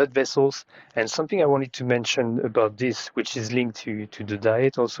the blood vessels. And something I wanted to mention about this, which is linked to the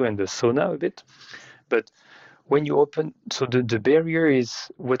diet also and the sauna a bit, but when you open, so the barrier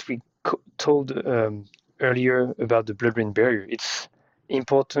is what we told earlier about the blood-brain barrier. It's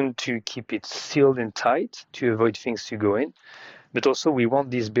important to keep it sealed and tight to avoid things to go in, but also we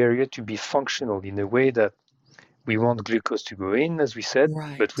want this barrier to be functional in a way that we want glucose to go in, as we said,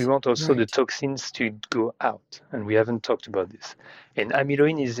 but we want also the toxins to go out. And we haven't talked about this. And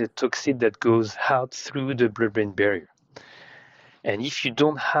amyloid is a toxin that goes out through the blood-brain barrier. And if you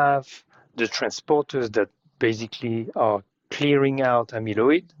don't have the transporters that basically are clearing out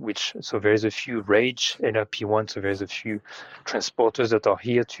amyloid, so there's a few RAGE, NRP1, so there's a few transporters that are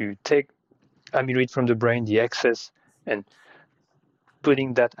here to take amyloid from the brain, the excess, and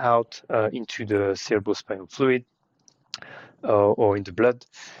putting that out into the cerebrospinal fluid or in the blood,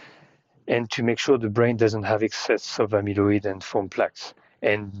 and to make sure the brain doesn't have excess of amyloid and form plaques.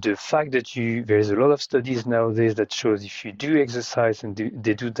 And the fact that there's a lot of studies nowadays that shows if you do exercise, and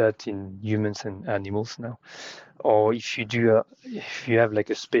they do that in humans and animals now, or if you have like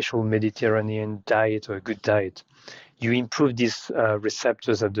a special Mediterranean diet or a good diet, you improve these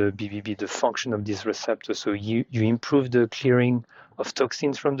receptors at the BBB, the function of these receptors. So you improve the clearing of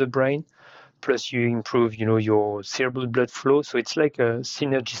toxins from the brain, plus you improve, your cerebral blood flow. So it's like a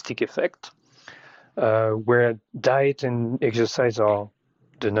synergistic effect where diet and exercise are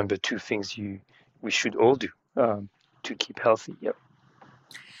the number two things we should all do to keep healthy. Yep.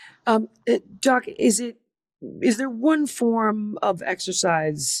 Doc, is there one form of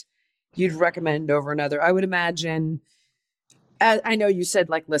exercise you'd recommend over another? I would imagine, I know you said,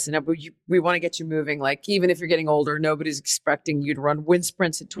 like, listen, we want to get you moving. Like, even if you're getting older, nobody's expecting you to run wind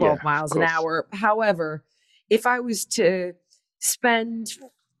sprints at 12 miles an hour. However, if I was to spend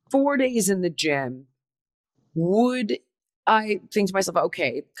 4 days in the gym, would I think to myself,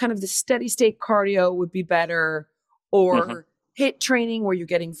 okay, kind of the steady state cardio would be better, or HIIT training where you're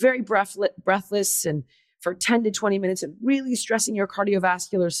getting very breathless and for 10 to 20 minutes and really stressing your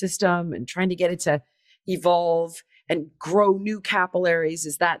cardiovascular system and trying to get it to evolve and grow new capillaries?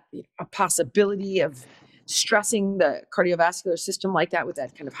 Is that a possibility of stressing the cardiovascular system like that with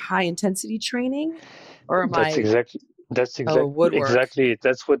that kind of high intensity training? Or That's exactly it.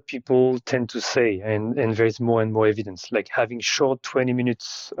 That's what people tend to say. And there's more and more evidence, like having short 20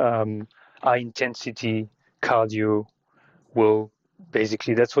 minutes high intensity cardio will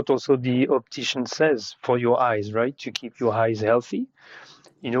basically, that's what also the optician says for your eyes, right? To keep your eyes healthy.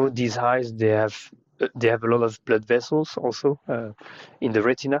 These eyes, they have a lot of blood vessels also in the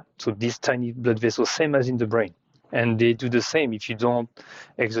retina. So these tiny blood vessels, same as in the brain. And they do the same. If you don't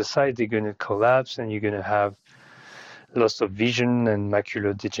exercise, they're going to collapse and you're going to have loss of vision and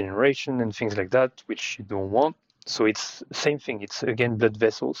macular degeneration and things like that, which you don't want. So it's the same thing. It's, again, blood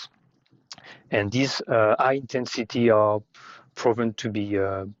vessels. And these high intensity are proven to be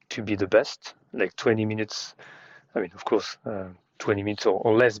the best, like 20 minutes. I mean, of course, 20 minutes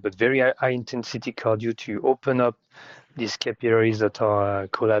or less, but very high intensity cardio to open up these capillaries that are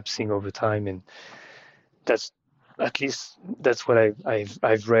collapsing over time. And that's what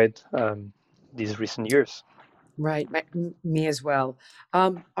I've read these recent years. Right. Me as well.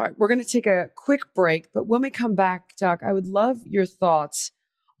 All right. We're going to take a quick break, but when we come back, Doc, I would love your thoughts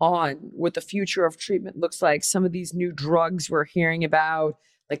on what the future of treatment looks like. Some of these new drugs we're hearing about,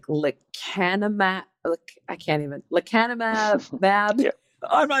 like lecanemab. Lecanemab. Yeah.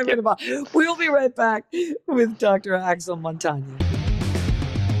 I'm not even about. We'll be right back with Dr. Axel Montagne.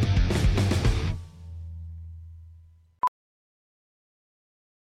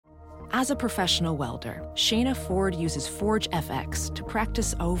 As a professional welder, Shayna Ford uses Forge FX to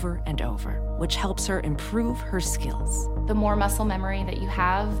practice over and over, which helps her improve her skills. The more muscle memory that you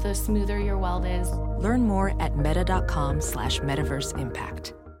have, the smoother your weld is. Learn more at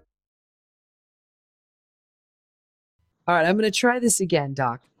meta.com/metaverseimpact. All right, I'm going to try this again,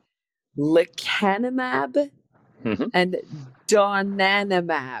 Doc. Lecanemab and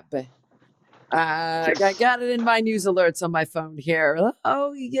donanemab. I got it in my news alerts on my phone here.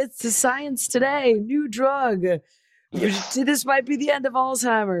 Oh, it's the science today. New drug. Yes. This might be the end of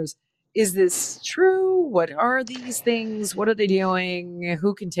Alzheimer's. Is this true? What are these things? What are they doing?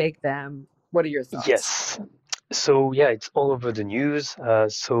 Who can take them? What are your thoughts? Yes. So yeah, it's all over the news.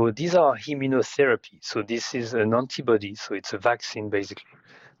 So these are immunotherapy. So this is an antibody. So it's a vaccine basically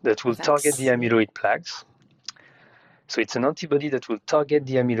that will target the amyloid plaques. So it's an antibody that will target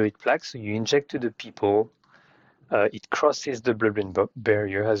the amyloid plaques. So you inject to the people. It crosses the blood-brain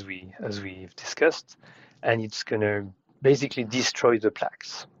barrier as we've discussed, and it's gonna basically destroy the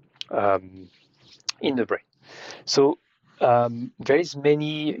plaques in the brain. So there is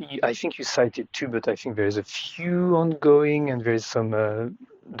many. I think you cited two, but I think there's a few ongoing, and there's some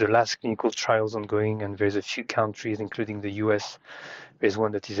the last clinical trials ongoing, and there's a few countries, including the US. There's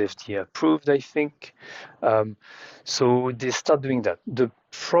one that is FDA approved, I think. So they start doing that. The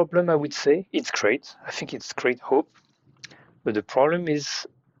problem, I would say, it's great. I think it's great hope. But the problem is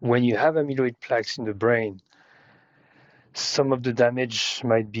when you have amyloid plaques in the brain, some of the damage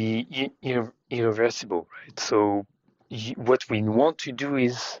might be irreversible, right? So what we want to do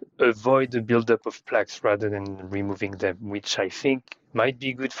is avoid the buildup of plaques rather than removing them, which I think might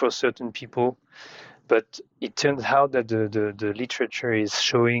be good for certain people. But it turns out that the literature is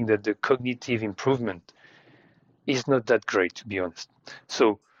showing that the cognitive improvement is not that great, to be honest.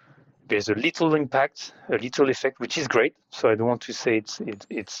 So there's a little impact, a little effect, which is great. So I don't want to say it's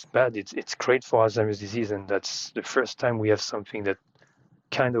bad. It's great for Alzheimer's disease, and that's the first time we have something that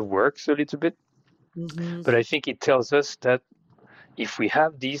kind of works a little bit. Mm-hmm. But I think it tells us that if we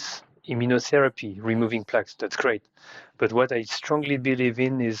have this immunotherapy, removing plaques, that's great. But what I strongly believe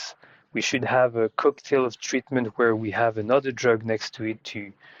in is we should have a cocktail of treatment where we have another drug next to it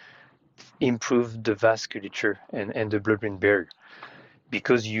to improve the vasculature and the blood-brain barrier.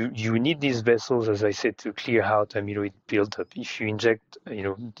 Because you need these vessels, as I said, to clear out amyloid buildup. If you inject,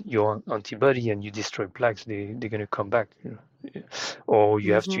 your antibody and you destroy plaques, they're going to come back. Or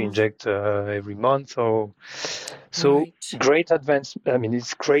you have to inject every month. Or so great advance. I mean,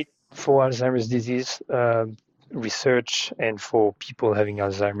 it's great for Alzheimer's disease research and for people having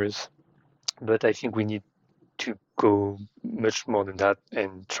Alzheimer's. But I think we need to go much more than that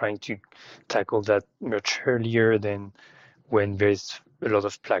and trying to tackle that much earlier than when there's a lot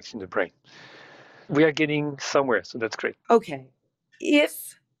of plaques in the brain. We are getting somewhere, so that's great. Okay.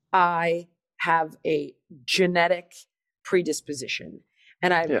 If I have a genetic predisposition,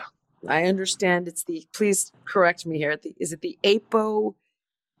 and I understand it's please correct me here, is it the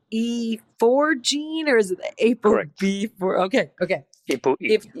ApoE4 gene or is it the ApoB4? Okay.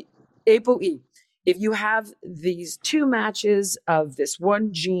 ApoE. ApoE. If you have these two matches of this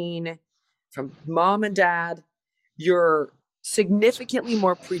one gene from mom and dad, you're significantly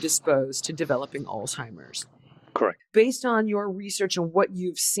more predisposed to developing Alzheimer's. Correct. Based on your research and what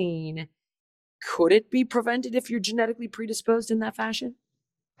you've seen, could it be prevented if you're genetically predisposed in that fashion?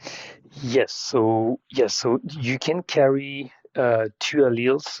 Yes. So you can carry two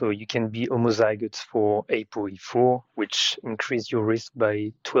alleles. So you can be homozygotes for ApoE4, which increase your risk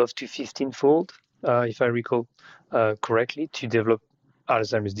by 12 to 15-fold, if I recall correctly, to develop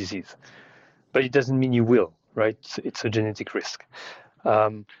Alzheimer's disease. But it doesn't mean you will. Right, it's a genetic risk,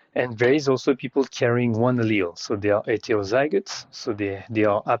 and there is also people carrying one allele, so they are heterozygotes, so they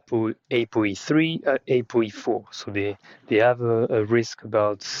are ApoE3, ApoE4, so they have a risk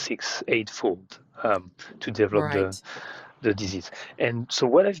about 6-8-fold to develop the disease. And so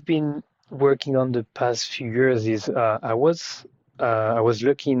what I've been working on the past few years is I was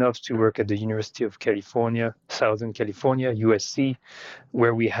lucky enough to work at the University of California, Southern California, USC,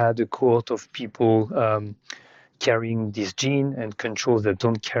 where we had a cohort of people carrying this gene and controls that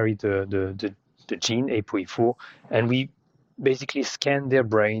don't carry the gene ApoE4, and we basically scanned their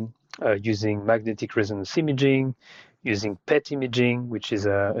brain using magnetic resonance imaging, using PET imaging, which is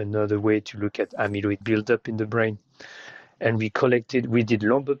another way to look at amyloid buildup in the brain. And we did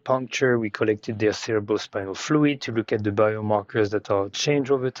lumbar puncture, we collected their cerebrospinal fluid to look at the biomarkers that are changed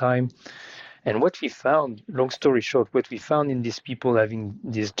over time. And what we found, long story short, what we found in these people having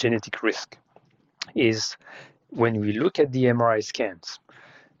this genetic risk is when we look at the MRI scans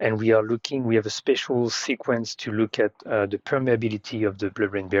and we have a special sequence to look at the permeability of the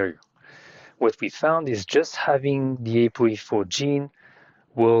blood-brain barrier. What we found is just having the ApoE4 gene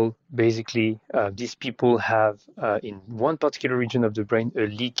will basically, these people have in one particular region of the brain a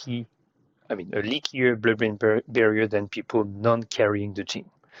leakier blood-brain barrier than people non-carrying the gene.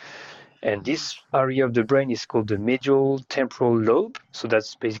 And this area of the brain is called the medial temporal lobe. So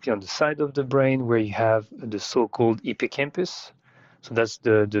that's basically on the side of the brain where you have the so-called hippocampus, So that's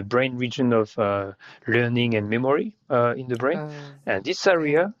the brain region of learning and memory in the brain. And this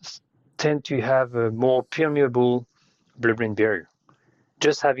area tend to have a more permeable blood-brain barrier,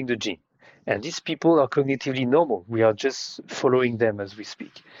 just having the gene. And these people are cognitively normal. We are just following them as we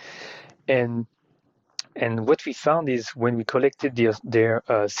speak. And what we found is when we collected their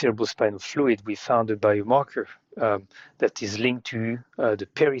cerebrospinal fluid, we found a biomarker that is linked to the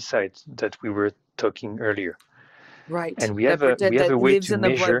pericyte that we were talking earlier. Right. And we have a way lives to in the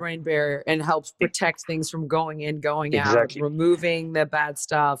measure blood-brain barrier and helps protect things from going in, going Exactly. out, removing the bad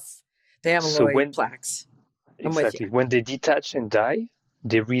stuff, the amyloid plaques. Exactly. When they detach and die,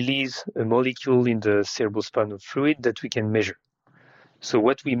 they release a molecule in the cerebrospinal fluid that we can measure. So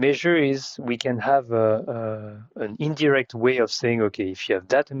what we measure is we can have an indirect way of saying, okay, if you have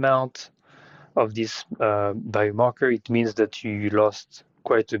that amount of this biomarker, it means that you lost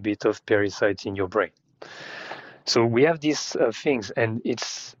quite a bit of pericytes in your brain. So we have these things, and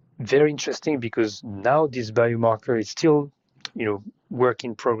it's very interesting because now this biomarker is still, work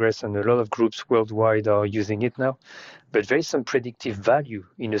in progress, and a lot of groups worldwide are using it now. But there is some predictive value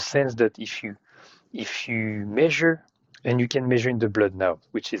in the sense that if you measure, and you can measure in the blood now,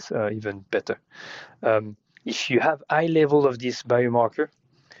 which is even better. If you have high level of this biomarker,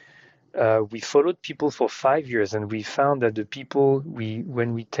 we followed people for 5 years, and we found that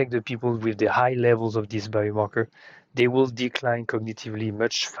when we take the people with the high levels of this biomarker, they will decline cognitively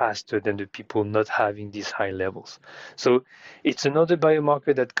much faster than the people not having these high levels. So it's another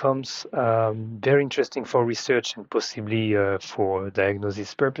biomarker that comes very interesting for research and possibly for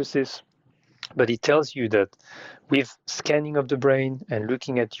diagnosis purposes. But it tells you that with scanning of the brain and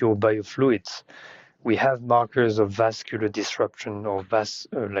looking at your biofluids, we have markers of vascular disruption or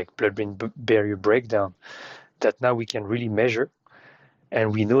like blood-brain barrier breakdown that now we can really measure.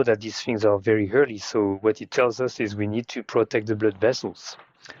 And we know that these things are very early. So what it tells us is we need to protect the blood vessels.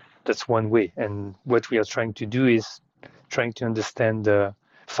 That's one way. And what we are trying to do is trying to understand,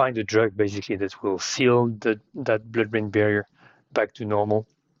 find a drug basically that will seal that blood-brain barrier back to normal.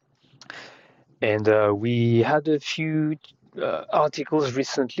 And we had a few articles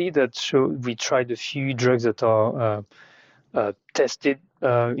recently that show we tried a few drugs that are tested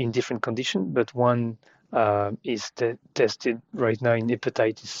in different conditions, but one is tested right now in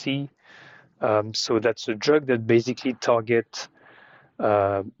hepatitis C. So that's a drug that basically targets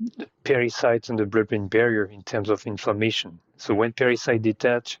the pericytes and the blood-brain barrier in terms of inflammation. So when pericytes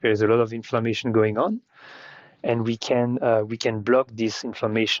detach, there's a lot of inflammation going on. And we can block this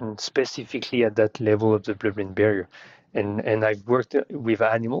inflammation specifically at that level of the blood-brain barrier. And I've worked with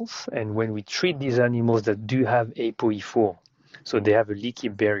animals, and when we treat these animals that do have ApoE4, so they have a leaky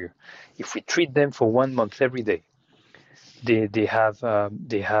barrier, if we treat them for 1 month every day, they have a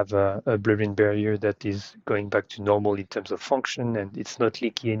blood-brain barrier that is going back to normal in terms of function, and it's not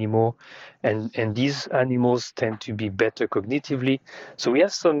leaky anymore. And these animals tend to be better cognitively. So we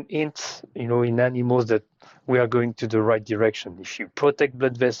have some hints, in animals that we are going to the right direction. If you protect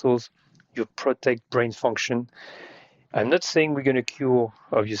blood vessels, you protect brain function. I'm not saying we're going to cure,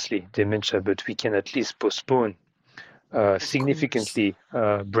 obviously, dementia, but we can at least postpone significantly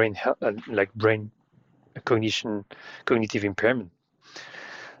brain cognitive impairment.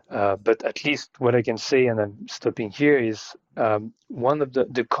 But at least what I can say, and I'm stopping here, is one of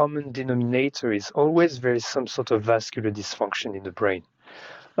the common denominator is always there is some sort of vascular dysfunction in the brain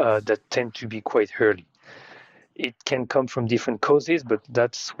that tend to be quite early. It can come from different causes, but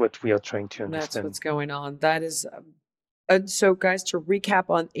that's what we are trying to understand. That's what's going on. That is, so guys, to recap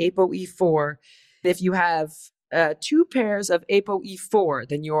on ApoE4, if you have 2 pairs of ApoE4,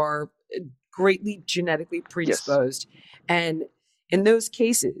 then you're greatly genetically predisposed. Yes. And in those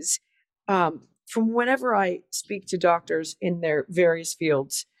cases, from whenever I speak to doctors in their various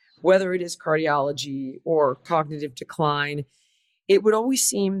fields, whether it is cardiology or cognitive decline, it would always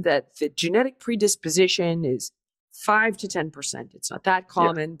seem that the genetic predisposition is 5 to 10%. It's not that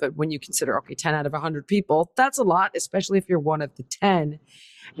common, but when you consider, 10 out of 100 people, that's a lot, especially if you're one of the 10.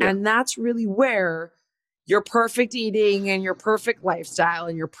 Yeah. And that's really where your perfect eating and your perfect lifestyle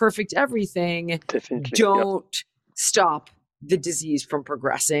and your perfect everything don't stop the disease from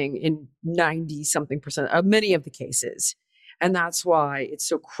progressing in 90-something% of many of the cases. And that's why it's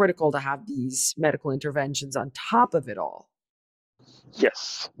so critical to have these medical interventions on top of it all.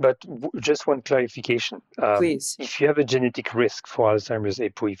 Yes, but just one clarification. Please. If you have a genetic risk for Alzheimer's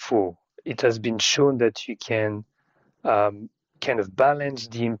ApoE4, it has been shown that you can kind of balance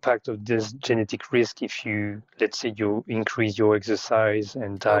the impact of this genetic risk if you, let's say, you increase your exercise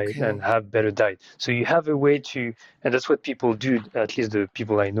and diet and have better diet. So you have a way to, and that's what people do, at least the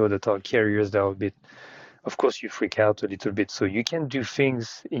people I know that are carriers, that are a bit of course you freak out a little bit. So you can do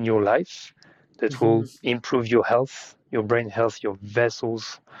things in your life that Mm-hmm. will improve your health, your brain health, your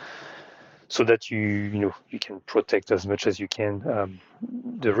vessels, so that you can protect as much as you can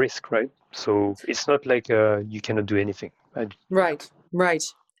the risk, right? So it's not like you cannot do anything. Right.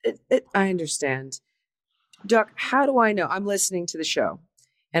 I understand. Doc, how do I know? I'm listening to the show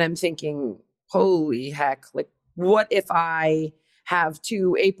and I'm thinking, holy heck, like, what if I have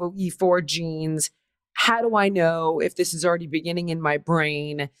two ApoE4 genes? How do I know if this is already beginning in my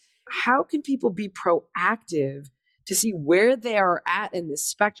brain? How can people be proactive to see where they are at in the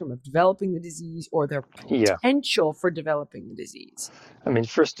spectrum of developing the disease or their Yeah. potential for developing the disease? I mean,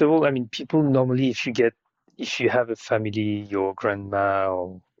 first of all, people normally, if you have a family, your grandma,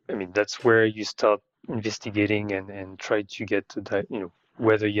 or that's where you start investigating and try to get to that,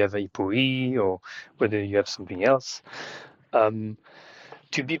 whether you have ApoE or whether you have something else.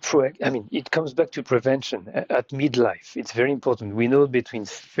 To be proactive, it comes back to prevention at midlife. It's very important. We know between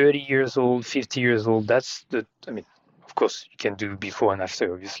 30 years old, 50 years old, of course, you can do before and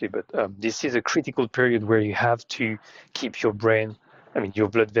after, obviously, but this is a critical period where you have to keep your brain, your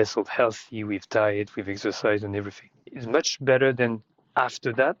blood vessel healthy with diet, with exercise and everything. It's much better than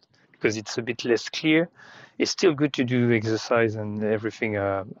after that because it's a bit less clear. It's still good to do exercise and everything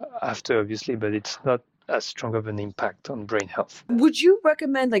after, obviously, but it's not as strong of an impact on brain health. Would you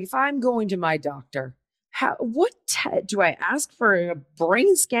recommend, like, if I'm going to my doctor, do I ask for a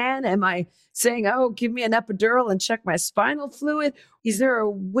brain scan? Am I saying, oh, give me an epidural and check my spinal fluid? Is there a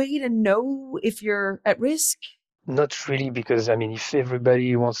way to know if you're at risk? Not really, because if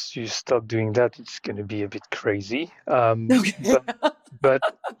everybody wants to start doing that, it's going to be a bit crazy. Okay.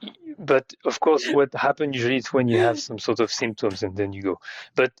 But of course, what happens usually is when you have some sort of symptoms and then you go.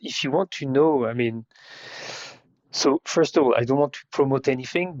 But if you want to know, so first of all, I don't want to promote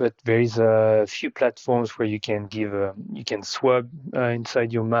anything, but there is a few platforms where you can you can swab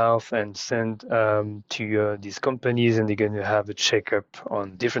inside your mouth and send to these companies, and they're going to have a checkup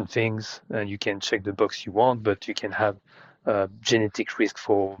on different things, and you can check the box you want, but you can have genetic risk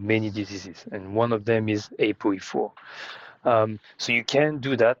for many diseases, and one of them is ApoE4. So you can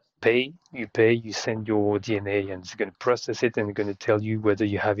do that. You send your DNA, and it's going to process it, and it's going to tell you whether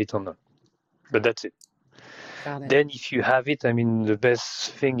you have it or not. But that's it. Got it. Then if you have it, the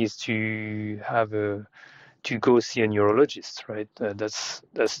best thing is to go see a neurologist, right? That's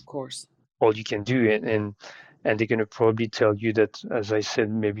of course all you can do, and they're going to probably tell you that, as I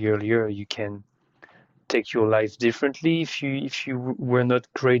said maybe earlier, you can take your life differently if you were not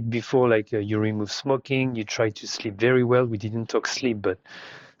great before, like you remove smoking, you try to sleep very well. We didn't talk sleep, but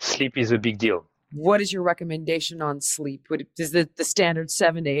sleep is a big deal. What is your recommendation on sleep? Is the standard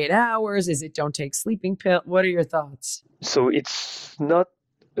 7 to 8 hours? Is it don't take sleeping pill? What are your thoughts? So it's not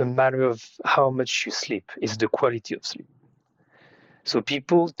a matter of how much you sleep, it's the quality of sleep. So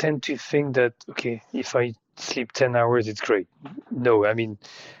people tend to think that, okay, if I sleep 10 hours, it's great. No,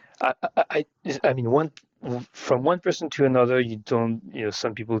 from one person to another, you don't,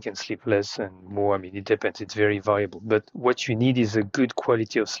 some people can sleep less and more. It depends. It's very variable. But what you need is a good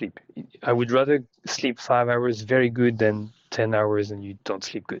quality of sleep. I would rather sleep 5 hours very good than 10 hours and you don't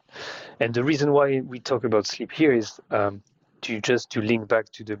sleep good. And the reason why we talk about sleep here is to link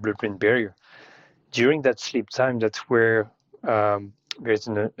back to the blood-brain barrier. During that sleep time, that's where there's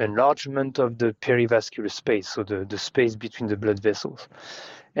an enlargement of the perivascular space, so the space between the blood vessels.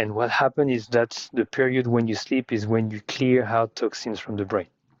 And what happens is that's the period when you sleep is when you clear out toxins from the brain.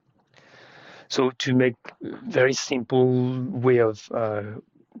 So to make a very simple way of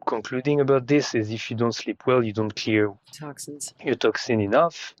concluding about this is if you don't sleep well, you don't clear your toxin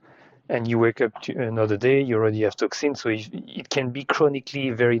enough, and you wake up to another day, you already have toxins. So it can be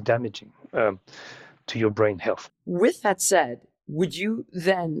chronically very damaging to your brain health. With that said, would you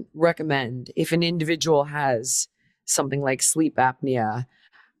then recommend, if an individual has something like sleep apnea,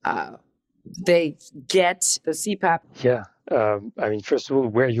 they get the CPAP? Yeah. First of all,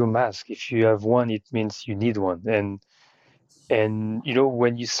 wear your mask. If you have one, it means you need one. And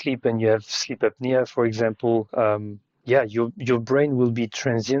when you sleep and you have sleep apnea, for example, your brain will be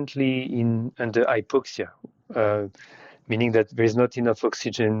transiently under hypoxia, meaning that there is not enough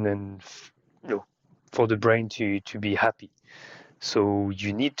oxygen and for the brain to be happy. So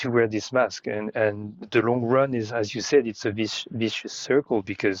you need to wear this mask, and the long run is, as you said, it's a vicious circle,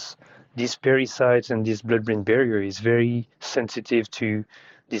 because these pericytes and this blood-brain barrier is very sensitive to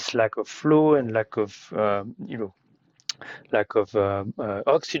this lack of flow and lack of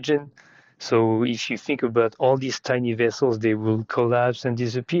oxygen. So if you think about all these tiny vessels, they will collapse and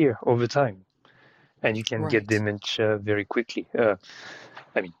disappear over time, and you can get dementia very quickly.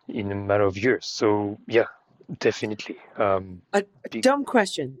 in a matter of years. So yeah, definitely. Dumb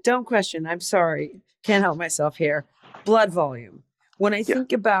question. I'm sorry. Can't help myself here. Blood volume. When I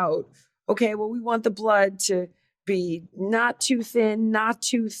think about, okay, well, we want the blood to be not too thin, not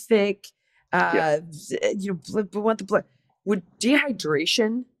too thick. We want the blood. Would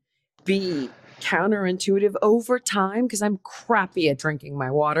dehydration be counterintuitive over time? Because I'm crappy at drinking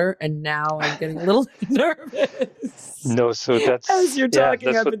my water, and now I'm getting a little nervous. No, so that's as you're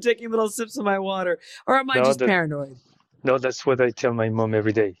talking, I've been taking little sips of my water, or am I just paranoid? No, that's what I tell my mom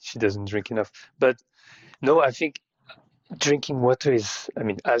every day. She doesn't drink enough, but no, I think drinking water is,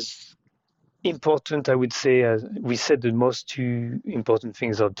 as important, I would say. As we said, the most two important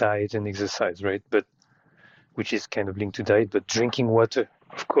things are diet and exercise, right? But which is kind of linked to diet, but drinking water,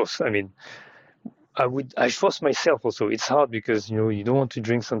 of course. I force myself also. It's hard because, you don't want to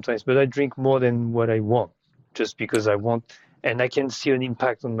drink sometimes, but I drink more than what I want just because I want, and I can see an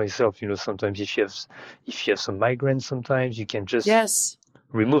impact on myself. Sometimes if you have some migraines, sometimes you can just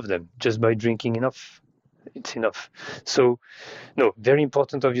remove them just by drinking enough. It's enough. So, no, very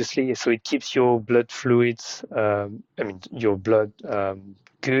important, obviously. So it keeps your blood fluids, your blood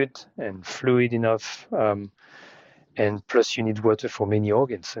good and fluid enough. And plus, you need water for many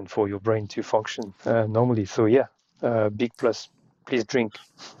organs and for your brain to function normally. So, big plus. Please drink.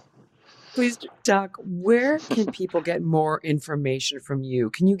 Please, Doc, where can people get more information from you?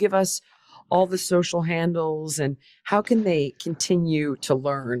 Can you give us all the social handles, and how can they continue to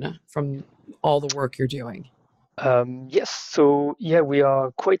learn from all the work you're doing? Yes. So, we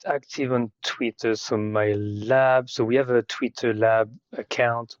are quite active on Twitter. So my lab, so we have a Twitter lab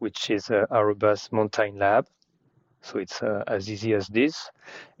account, which is @Montagne lab. So it's as easy as this.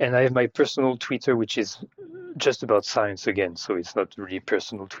 And I have my personal Twitter, which is just about science again. So it's not really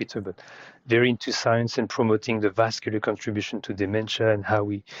personal Twitter, but very into science and promoting the vascular contribution to dementia and how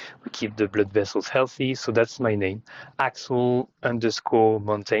we keep the blood vessels healthy. So that's my name,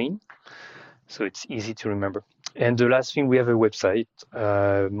 Axel_Montagne. So it's easy to remember. And the last thing, we have a website,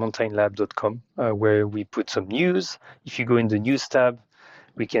 montagnelab.com, where we put some news. If you go in the news tab,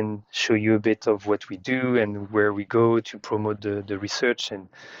 we can show you a bit of what we do and where we go to promote the research and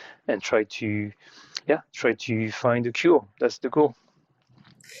try to find a cure. That's the goal.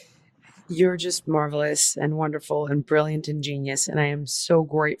 You're just marvelous and wonderful and brilliant and genius. And I am so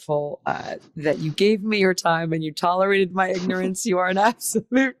grateful that you gave me your time and you tolerated my ignorance. You are an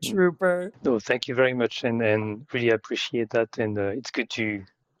absolute trooper. No, thank you very much. And really appreciate that. And it's good to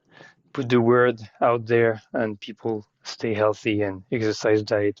put the word out there and people stay healthy, and exercise,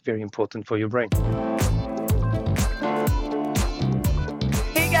 diet, very important for your brain.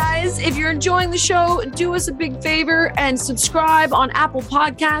 Hey guys, if you're enjoying the show, do us a big favor and subscribe on Apple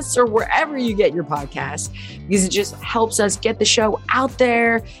Podcasts or wherever you get your podcasts, because it just helps us get the show out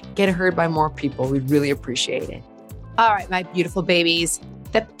there, get it heard by more people. We'd really appreciate it. All right, my beautiful babies.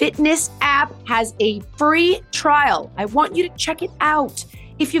 The fitness app has a free trial. I want you to check it out.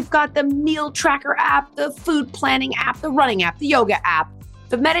 If you've got the meal tracker app, the food planning app, the running app, the yoga app,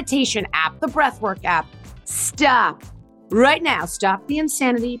 the meditation app, the breathwork app, stop. Right now, stop the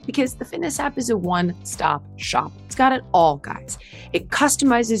insanity, because the fitness app is a one-stop shop. It's got it all, guys. It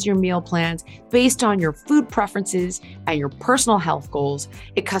customizes your meal plans based on your food preferences and your personal health goals.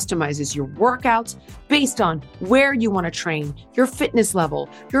 It customizes your workouts based on where you want to train, your fitness level,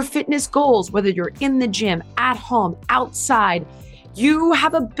 your fitness goals, whether you're in the gym, at home, outside. You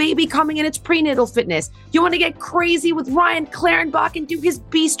have a baby coming in, it's prenatal fitness. You want to get crazy with Ryan Clarenbach and do his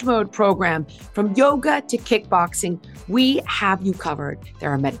Beast Mode program. From yoga to kickboxing, we have you covered. There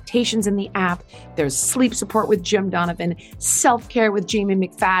are meditations in the app. There's sleep support with Jim Donovan, self-care with Jamie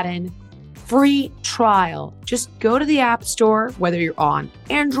McFadden. Free trial. Just go to the App Store, whether you're on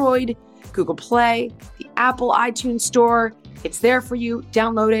Android, Google Play, the Apple iTunes Store. It's there for you.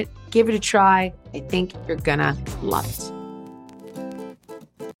 Download it. Give it a try. I think you're gonna love it.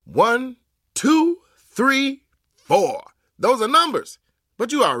 1, 2, 3, 4. Those are numbers,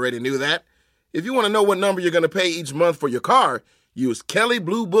 but you already knew that. If you want to know what number you're going to pay each month for your car, use Kelley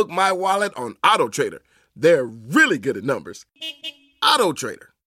Blue Book My Wallet on AutoTrader. They're really good at numbers. AutoTrader.